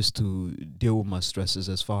just to deal with my stresses,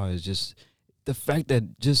 as far as just the fact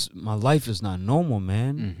that just my life is not normal,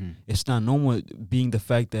 man. It's not normal, being the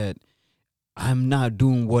fact that I'm not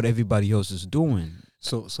doing what everybody else is doing.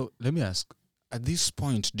 So let me ask, at this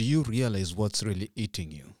point, do you realize what's really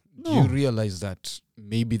eating you? No. Do you realize that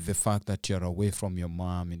maybe the fact that you're away from your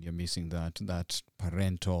mom and you're missing that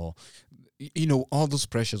parental, you know, all those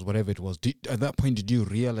pressures, whatever it was, at that point, did you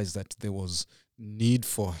realize that there was need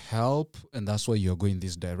for help and that's why you're going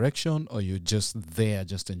this direction, or you're just there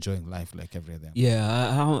just enjoying life like everything?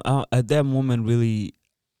 Yeah, I at that moment, really,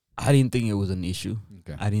 I didn't think it was an issue.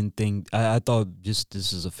 Okay. I didn't think, I thought just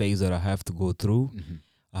this is a phase that I have to go through.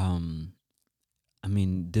 I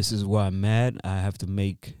mean, this is where I'm at. I have to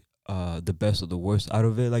make the best of the worst out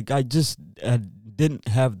of it. Like, I didn't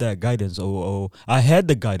have that guidance, or I had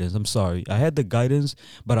the guidance. I'm sorry. I had the guidance,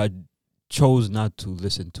 but I chose not to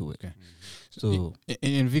listen to it. Okay. So,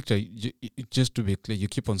 and Victor, just to be clear, you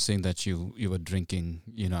keep on saying that you were drinking.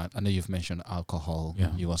 You know, I know you've mentioned alcohol.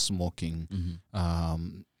 Yeah. You were smoking.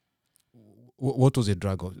 What was your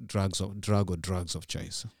drugs of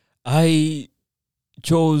choice? I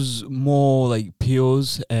chose more like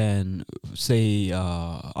pills and say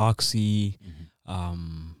oxy,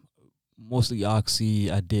 mostly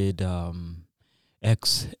oxy. I did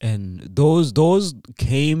X, and those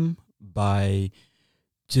came by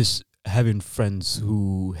just having friends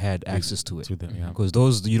who had access to it, because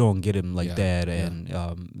those you don't get them like that, and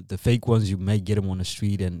the fake ones you may get them on the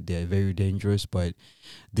street and they're very dangerous. But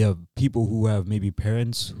there are people who have maybe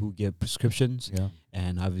parents who get prescriptions,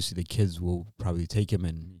 and obviously the kids will probably take them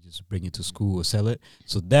and just bring it to school or sell it.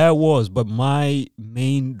 So that was, but my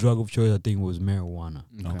main drug of choice, I think, was marijuana.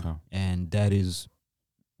 Okay, and that is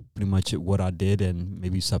pretty much what I did, and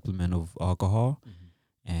maybe supplement of alcohol,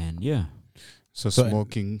 and yeah. So So,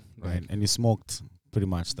 smoking, right? And you smoked pretty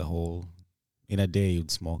much the whole. In a day, you'd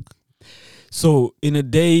smoke. So in a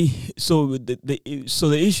day, so the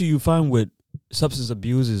issue you find with substance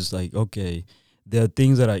abuse is like, okay, there are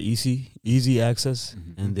things that are easy access,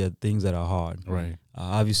 and there are things that are hard. Right.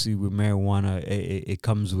 Obviously, with marijuana, it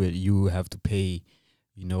comes with you have to pay.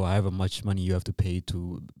 You know, however much money you have to pay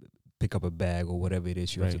to pick up a bag or whatever it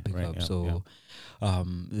is you have to pick up. Yeah, So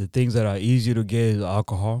the things that are easier to get is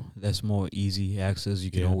alcohol. That's more easy access.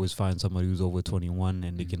 You can always find somebody who's over 21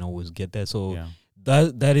 and they can always get that. So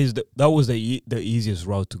that was the easiest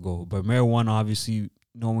route to go. But marijuana, obviously,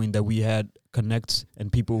 knowing that we had connects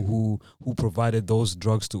and people who provided those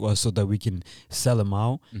drugs to us so that we can sell them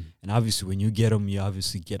out. And obviously, when you get them, you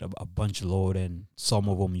obviously get a bunch load, and some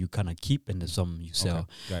of them you kind of keep and then some you sell. Okay,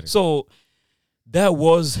 got it. So that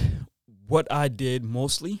was what I did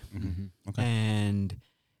mostly. Okay. And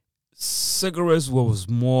cigarettes was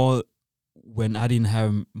more when I didn't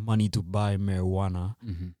have money to buy marijuana.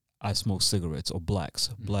 I smoked cigarettes or blacks.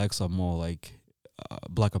 Blacks are more like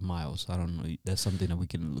Black of Miles. I don't know. That's something that we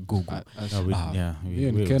can Google. Me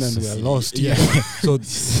and Kenan, we are lost. Yeah. So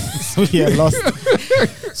we are lost.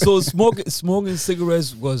 So smoking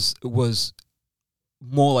cigarettes was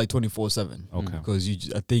more like 24/7. Okay.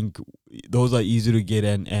 Because I think those are easy to get,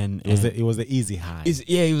 and It was the easy high.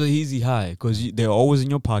 it was an easy high because they're always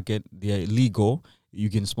in your pocket. They're legal. You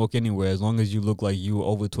can smoke anywhere as long as you look like you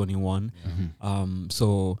over 21.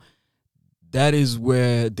 So that is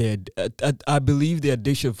where I believe the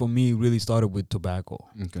addiction for me really started with tobacco.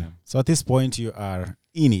 Okay. So at this point, you are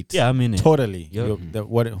in it. Yeah, I'm in it. Totally. Yep.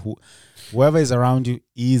 Whoever is around you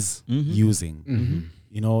is using. Mm-hmm.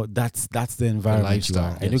 You know, that's the environment you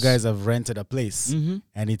lifestyle. are. And you guys have rented a place,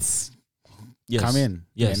 and it's come in,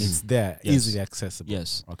 Yes. and it's there, Yes. easily accessible.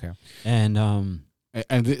 Yes. Okay. And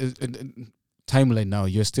And timeline now,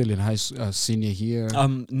 you're still in senior here.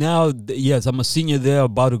 now yes, I'm a senior there,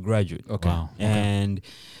 about to graduate. Okay. Wow.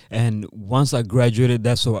 And once I graduated,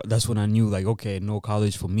 that's when I knew, like, okay, no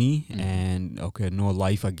college for me, and okay, no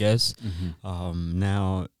life, I guess.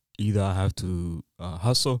 Now either I have to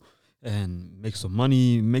hustle and make some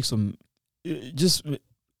money, just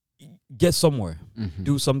get somewhere,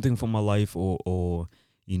 do something for my life, or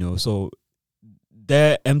you know. So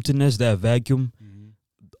that emptiness, that vacuum,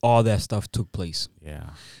 all that stuff took place. Yeah.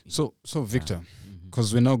 So Victor,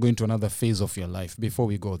 because we're now going to another phase of your life. Before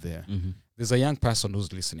we go there, there's a young person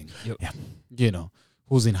who's listening. Yep. Yeah. You know,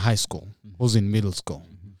 who's in high school, who's in middle school.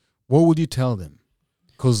 What would you tell them?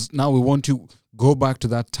 Because now we want to go back to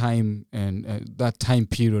that time and that time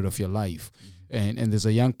period of your life. And there's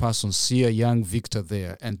a young person, see a young Victor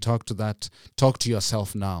there, and talk to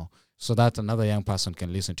yourself now, so that another young person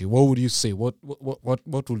can listen to you. What would you say? What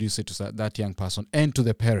would you say to that young person and to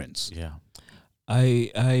the parents? Yeah.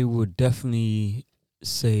 I would definitely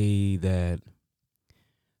say that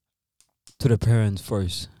to the parents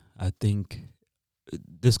first. I think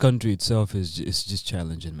this country itself is just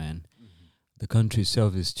challenging, man. The country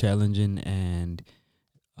itself is challenging, and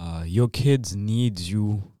your kids need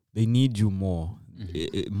you. They need you more.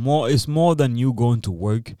 It's more than you going to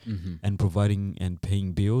work and providing and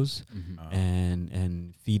paying bills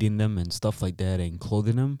and feeding them and stuff like that and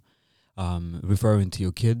clothing them, referring to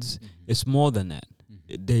your kids. It's more than that.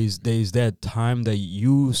 There's that time that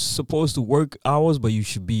you supposed to work hours, but you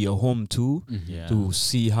should be at home too, to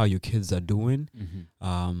see how your kids are doing,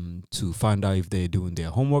 to find out if they're doing their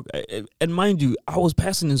homework. And mind you, I was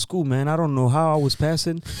passing in school, man. I don't know how I was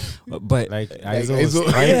passing, but Like yeah,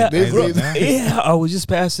 I was just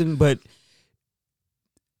passing. But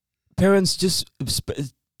parents, just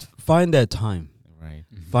find that time. Right.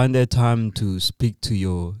 Find that time to speak to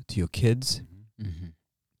your kids,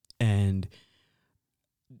 and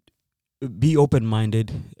be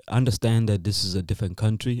open-minded. Understand that this is a different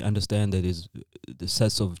country. Understand that is the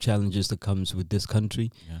sets of challenges that comes with this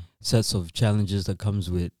country. Sets of challenges that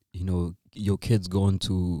comes with, you know, your kids going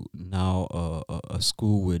to now a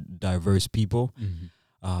school with diverse people,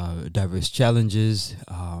 diverse challenges,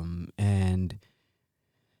 and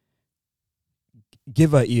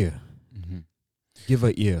give an ear. Give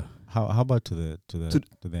an ear. How about to the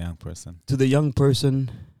young person? To the young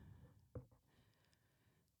person.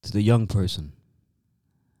 To the young person,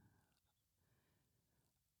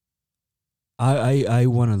 I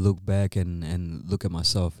want to look back and look at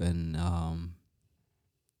myself, and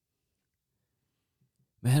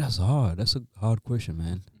man, that's hard. That's a hard question,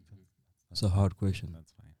 man. That's a hard question.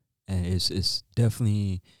 That's fine. And it's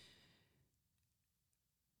definitely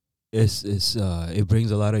it brings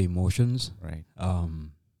a lot of emotions. Right.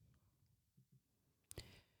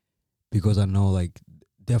 because I know like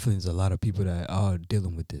definitely there's a lot of people that are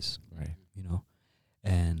dealing with this, Right. you know,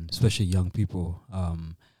 and especially young people.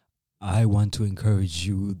 I want to encourage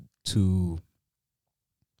you to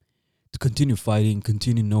continue fighting,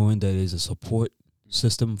 continue knowing that there's a support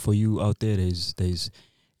system for you out there.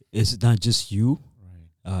 It's not just you.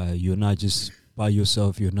 Right. You're not just by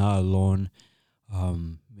yourself. You're not alone.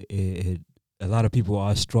 A lot of people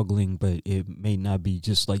are struggling, but it may not be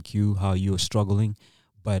just like you, how you're struggling.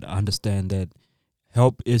 But understand that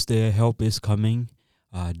help is there. Help is coming.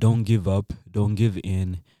 Don't give up. Don't give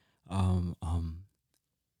in.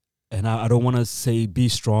 And I don't want to say be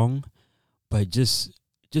strong, but just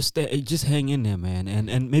hang in there, man.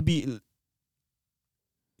 And maybe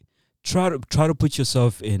try to put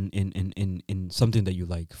yourself in something that you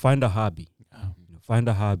like. Find a hobby. Find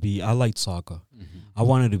a hobby. I liked soccer. I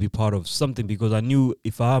wanted to be part of something because I knew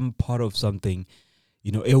if I'm part of something,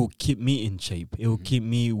 you know, it will keep me in shape. It will keep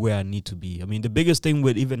me where I need to be. I mean, the biggest thing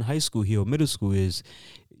with even high school here or middle school is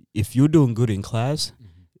if you're doing good in class,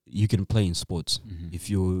 you can play in sports. If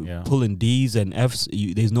you're pulling D's and F's,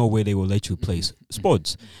 there's no way they will let you play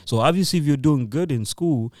sports. So obviously, if you're doing good in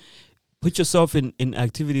school, put yourself in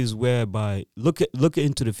activities whereby look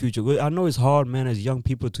into the future. I know it's hard, man, as young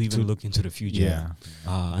people to even look into the future.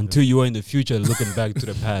 Until you are in the future, looking back to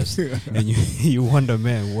the past, and you wonder,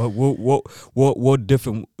 man, what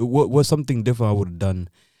different, what something different I would have done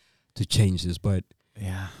to change this. But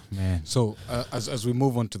yeah, man. So as we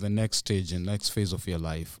move on to the next stage and next phase of your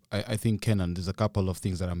life, I think, Kenan, there's a couple of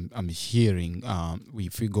things that I'm hearing.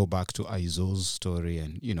 If we go back to Aizo's story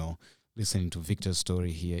and, you know, listening to Victor's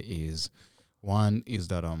story here is, one is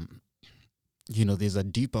that, you know, there's a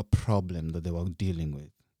deeper problem that they were dealing with.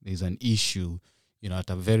 There's an issue, you know, at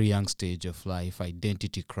a very young stage of life,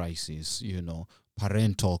 identity crisis, you know,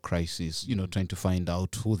 parental crisis, you know, trying to find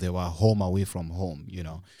out who they were, home away from home, you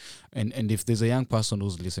know. And if there's a young person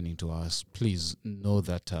who's listening to us, please know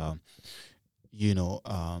that, you know,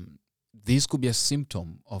 this could be a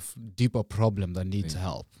symptom of deeper problem that needs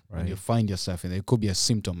help. Right. When you find yourself in it could be a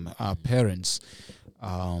symptom. Parents,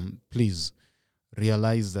 please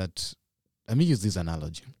realize that, let me use this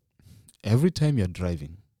analogy. Every time you're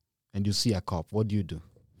driving and you see a cop, what do?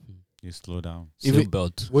 You slow down.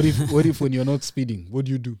 seatbelt. What if when you're not speeding, what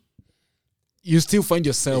do? You still find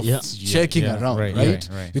yourself checking around,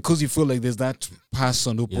 right? Because you feel like there's that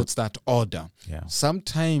person who puts that order. Yeah.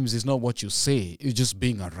 Sometimes it's not what you say, it's just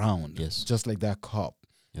being around. Yes. Just like that cop.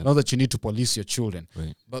 Yep. Not that you need to police your children,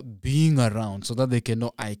 Right. but being around so that they can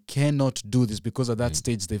know, I cannot do this, because at that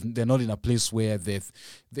stage they're not in a place where they're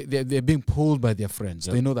being pulled by their friends.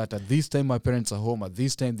 Yep. They know that at this time my parents are home, at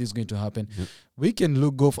this time this is going to happen. Yep. We can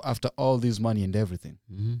go after all this money and everything,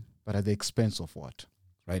 but at the expense of what?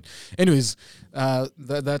 Right. Anyways,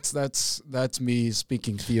 that's me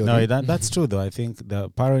speaking theory. No, that's true though. I think the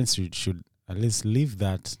parents should at least leave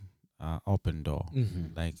that open door.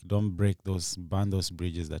 Like, don't burn those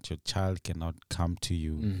bridges that your child cannot come to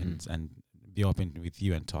you and be open with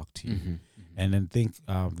you and talk to you. And then think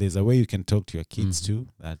there's a way you can talk to your kids too.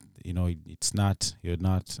 That, you know, you're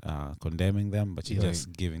not condemning them, but you're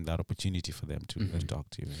just giving that opportunity for them to talk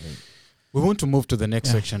to you. Right? We want to move to the next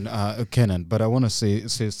section, Kenan, but I want to say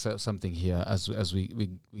something here as we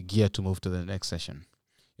gear to move to the next session.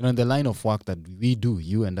 You know, in the line of work that we do,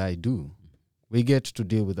 you and I do, we get to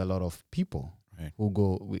deal with a lot of people who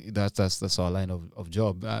go. That's our line of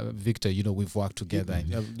job. Victor, you know, we've worked together.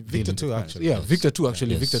 Victor too, actually. Yeah, yes. Victor too,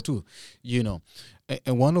 actually. Yes. Victor too. You know,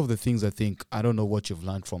 and one of the things I think, I don't know what you've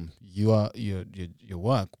learned from your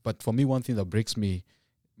work, but for me, one thing that breaks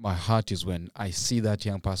my heart is when I see that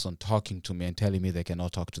young person talking to me and telling me they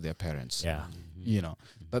cannot talk to their parents. Yeah. You know,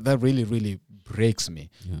 that really, really breaks me.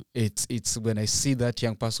 Yeah. It's when I see that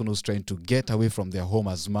young person who's trying to get away from their home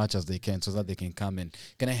as much as they can so that they can come and,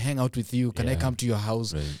 can I hang out with you? Can I come to your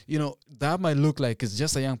house? Right. You know, that might look like it's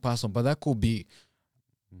just a young person, but that could be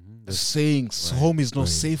saying home is not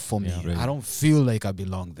safe for me. I don't feel like I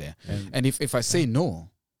belong there. And if I say no,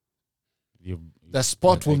 the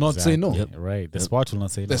spot will not say no. Right. The spot will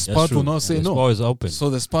not say no. The spot will not say no. The spot is open. So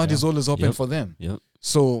the spot is always open for them. Yep.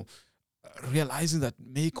 So realizing that,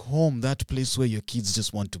 make home that place where your kids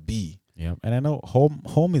just want to be. Yeah. And I know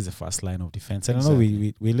home is the first line of defense. And I know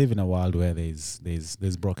we live in a world where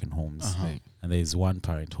there's broken homes and there's one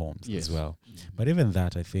parent homes as well. But even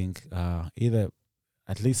that, I think either,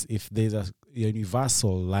 at least if there's a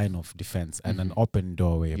universal line of defense and an open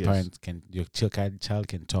door where your child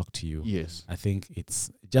can talk to you. Yes. I think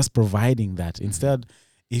it's just providing that. Instead,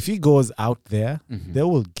 if he goes out there, they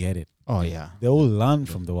will get it. Oh yeah. They will learn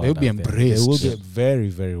from the world. They'll be embraced. They will get very,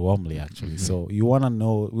 very warmly actually. So we want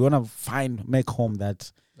to make home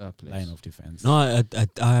that line of defense. No,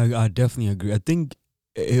 I definitely agree. I think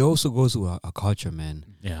it also goes to our culture, man.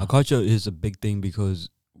 Yeah. Our culture is a big thing because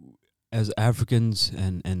as Africans,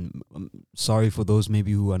 and sorry for those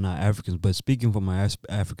maybe who are not Africans, but speaking from my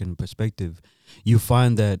African perspective, you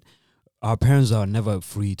find that our parents are never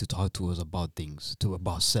free to talk to us about things,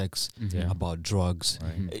 about sex, Yeah. about drugs.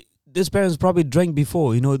 Right. These parents probably drank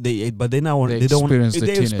before, but they don't experienced the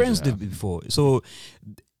they teenage, experienced yeah. it before. So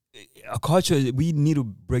a culture, we need to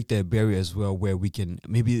break that barrier as well, where we can,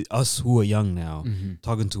 maybe us who are young now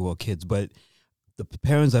talking to our kids, but the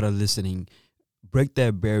parents that are listening, break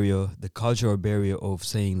that barrier, the cultural barrier of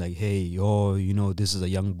saying like, hey, this is a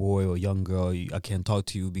young boy or young girl, I can't talk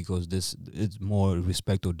to you because this is more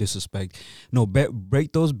respect or disrespect. No,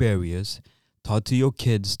 break those barriers, talk to your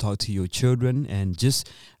kids, talk to your children, and just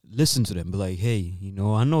listen to them. Be like, hey,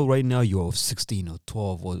 I know right now you're 16 or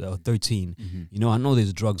 12 or 13. I know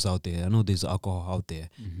there's drugs out there. I know there's alcohol out there.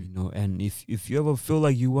 And if you ever feel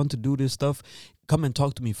like you want to do this stuff, come and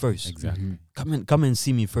talk to me first. Exactly. Come and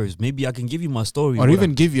see me first. Maybe I can give you my story. Or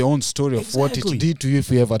even give your own story of what Exactly. it did to you if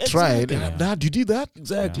you ever tried. Exactly. Dad, you did that?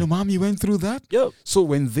 Exactly. No, Mom, you went through that? Yep. So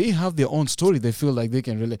when they have their own story, they feel like they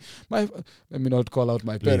can relate. Let me not call out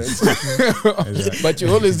my parents. But you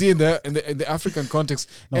always see in the African context,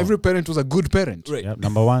 every parent was a good parent. Right. Yep.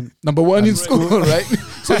 Number one. Number one in school, right?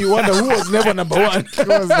 So you wonder who was never number one. Who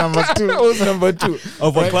was number two? Who was number two?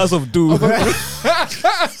 Of a class of two.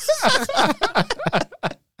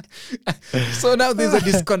 So now there's a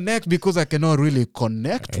disconnect because I cannot really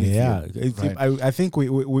connect with Yeah. you. Right. I think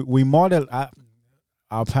we model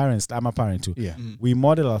our parents. I'm a parent too. Yeah. We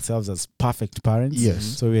model ourselves as perfect parents. Yes.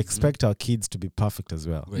 So we expect our kids to be perfect as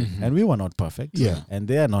well. Right. And we were not perfect. Yeah. And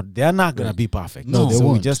they are not. They are not gonna be perfect. No, they so we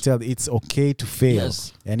won't. just tell it's okay to fail.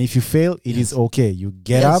 Yes. And if you fail, it is okay. You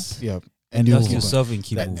get Yes. up Yeah. and you Dust move on. yourself and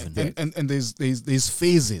keep That- moving. and there's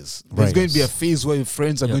phases. There's Right. going to be a phase where your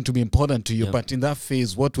friends are Yep. going to be important to you, Yep. but in that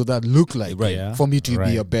phase, what would that look like Right. Yeah. for me to Right.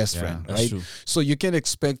 be your best Yeah. friend, That's right? true. So you can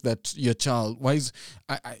expect that your child. Why is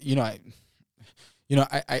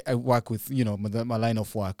I work with my line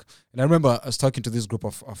of work, and I remember I was talking to this group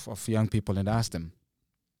of young people and asked them,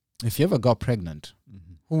 if you ever got pregnant,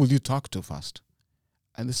 who will you talk to first?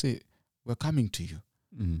 And they say, we're coming to you.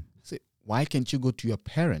 Say, why can't you go to your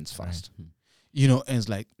parents first? And it's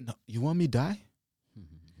like, no, you want me to die?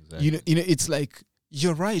 Exactly. It's like,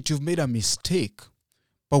 you're right, you've made a mistake.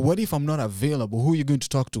 But what if I'm not available? Who are you going to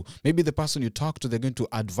talk to? Maybe the person you talk to, they're going to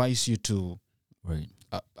advise you to Right.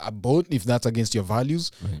 abort if that's against your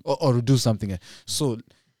values, Right. or do something. So,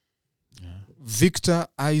 Victor,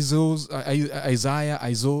 Isaiah,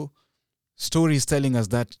 story is telling us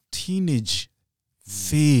that teenage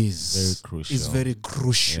phase Very crucial. is very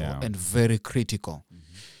crucial Yeah. and very critical.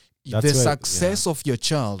 That's The why- success of your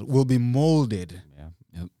child will be molded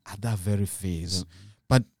Yeah. at that very phase.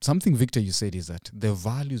 But something, Victor, you said is that the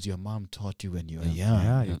values your mom taught you when you were young,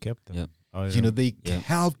 Yeah, you Yep. kept them. Yep. Oh, they Yeah.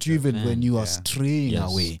 helped you even when you are Yeah. straying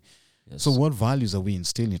Yes. away. Yes. So what values are we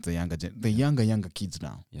instilling to the younger kids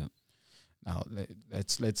now? Yeah. Now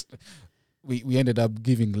let's we ended up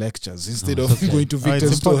giving lectures instead it's of okay. going to Victor's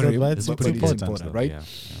it's important, story, but it's but pretty it is important, important, though. right? Yeah.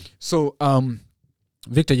 So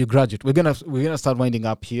Victor, you graduate. We're gonna start winding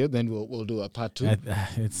up here. Then we'll do a part two.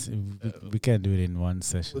 We can't do it in one We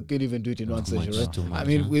session. can even do it in one Too session, much, right? too I much,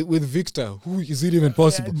 mean, huh? with Victor, who is it even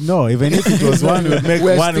possible? No, even if it was one, we'll make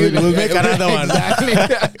We're one. still- We'll make another one.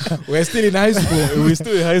 Exactly. We're still in high school. We're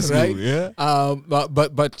still in high school. Right? Yeah.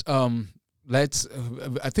 But let's.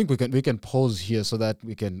 I think we can pause here so that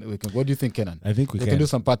we can. What do you think, Kenan? I think we We can can do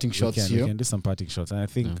some parting shots we here. can do some parting shots, and I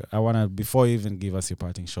think I wanna, before you even give us your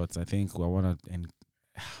parting shots, I think I wanna. And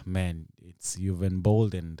man, you've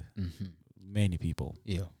emboldened many people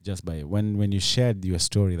Yeah. just by when you shared your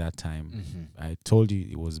story that time. I told you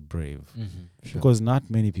it was brave because not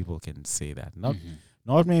many people can say that. Not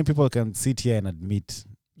many people can sit here and admit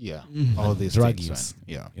Yeah. Mhm. All these drug things, use. right?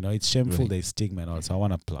 Yeah. You know, it's shameful. Right. There's stigma and all. So I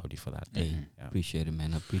want to applaud you for that. Hey, Yeah. appreciate it,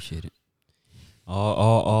 man. I appreciate it.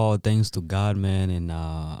 All thanks to God, man. And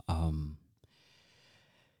I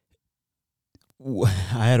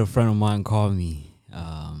had a friend of mine call me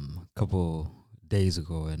a couple days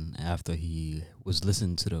ago, and after he was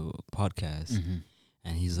listening to the podcast,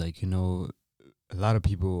 and he's like, a lot of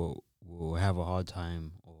people will have a hard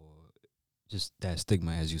time, or just that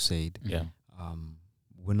stigma, as you said. Yeah.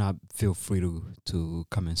 Will not feel free to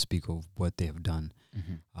come and speak of what they have done,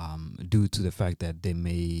 due to the fact that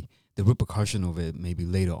the repercussion of it maybe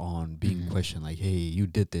later on being questioned, like, hey, you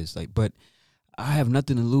did this, like, but I have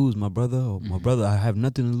nothing to lose, my brother, or my brother, I have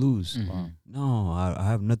nothing to lose. No, I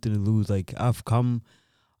have nothing to lose. Like, I've come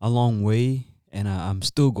a long way, and I'm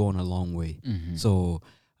still going a long way. So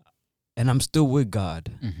and I'm still with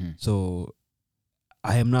God. So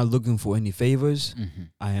I am not looking for any favors.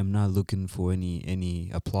 I am not looking for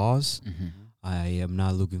any applause. I am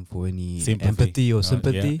not looking for any Sympathy. empathy or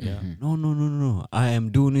sympathy. Yeah. No. I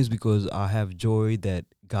am doing this because I have joy that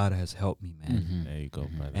God has helped me, man. There you go,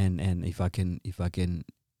 brother. And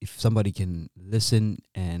if somebody can listen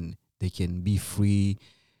and they can be free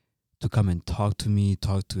to come and talk to me,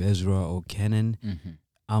 talk to Ezra or Kenan,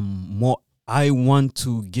 I want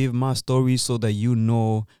to give my story so that you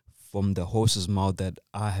know from the horse's mouth that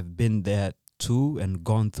I have been there too and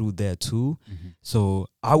gone through there too. So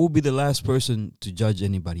I will be the last person to judge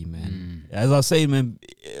anybody, man. As I say, man,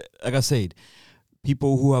 like I said,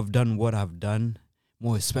 people who have done what I've done,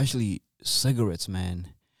 more especially cigarettes, man,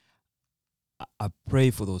 I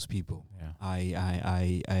pray for those people. Yeah.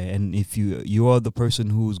 I and if you are the person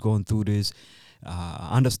who's going through this,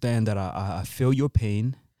 understand that I feel your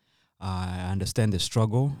pain. I understand the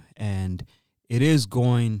struggle, and it is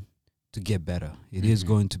going to get better. It is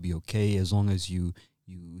going to be okay as long as you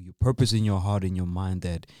purpose in your heart and your mind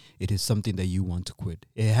that it is something that you want to quit.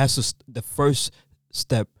 It has to. The first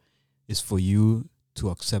step is for you to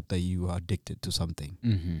accept that you are addicted to something.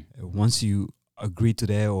 Once you agree to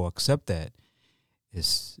that or accept that,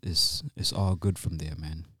 it's all good from there,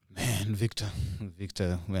 man. Man, Victor,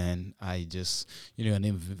 man, I just, your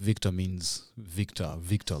name Victor means victor,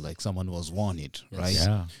 like someone who was won it, right?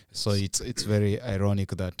 Yeah. So it's very ironic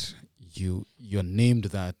that you're named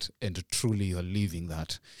that and truly you're living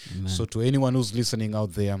that. Amen. So to anyone who's listening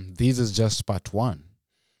out there, this is just part one.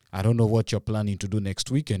 I don't know what you're planning to do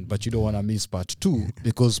next weekend, but you don't want to miss part two,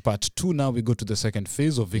 because part two, now we go to the second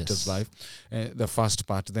phase of Victor's life. The first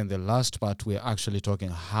part, then the last part, we're actually talking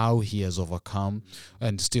how he has overcome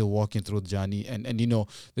and still walking through the journey. And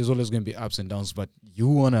there's always going to be ups and downs, but you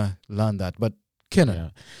want to learn that. But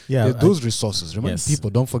Kenan, those resources, remind people,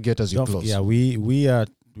 don't forget as you close. Yeah, we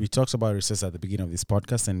talked about resources at the beginning of this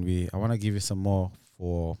podcast, and I want to give you some more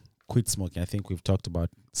for quit smoking. I think we've talked about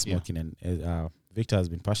smoking, and Victor has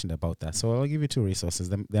been passionate about that. So I'll give you two resources.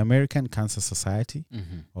 The American Cancer Society,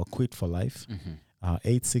 or Quit for Life,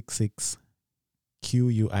 866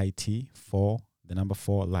 QUIT 4, the number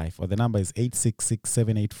 4 life, or the number is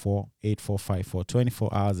 866-784-8454,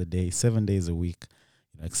 24 hours a day, 7 days a week,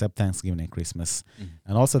 except Thanksgiving and Christmas.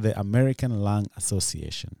 And also the American Lung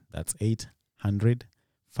Association, that's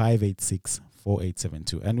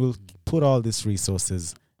 800-586-4872. And we'll put all these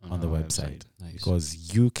resources on the website. Nice.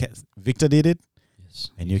 Because you can, Victor did it,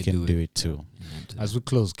 and you can do it too. As we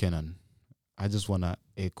close, Kenan, I just want to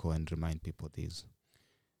echo and remind people this.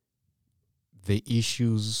 The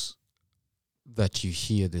issues that you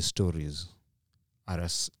hear, the stories,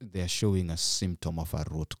 they're showing a symptom of a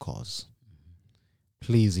root cause.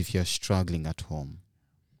 Please, if you're struggling at home,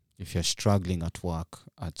 if you're struggling at work,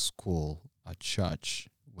 at school, at church,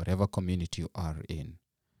 whatever community you are in,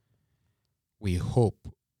 we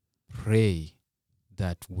hope, pray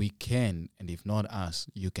that we can, and if not us,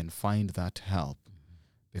 you can find that help,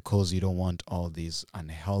 because you don't want all these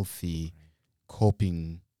unhealthy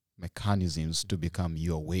coping mechanisms to become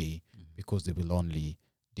your way, because they will only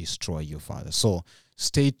destroy you, Father. So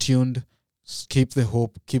stay tuned, keep the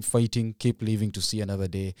hope, keep fighting, keep living to see another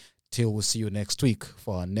day, till we'll see you next week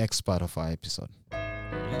for our next part of our episode.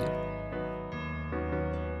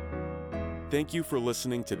 Thank you for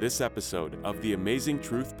listening to this episode of the Amazing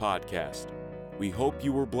Truth Podcast. We hope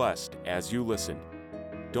you were blessed as you listened.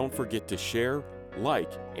 Don't forget to share,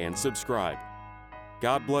 like, and subscribe.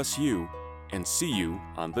 God bless you, and see you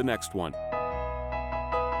on the next one.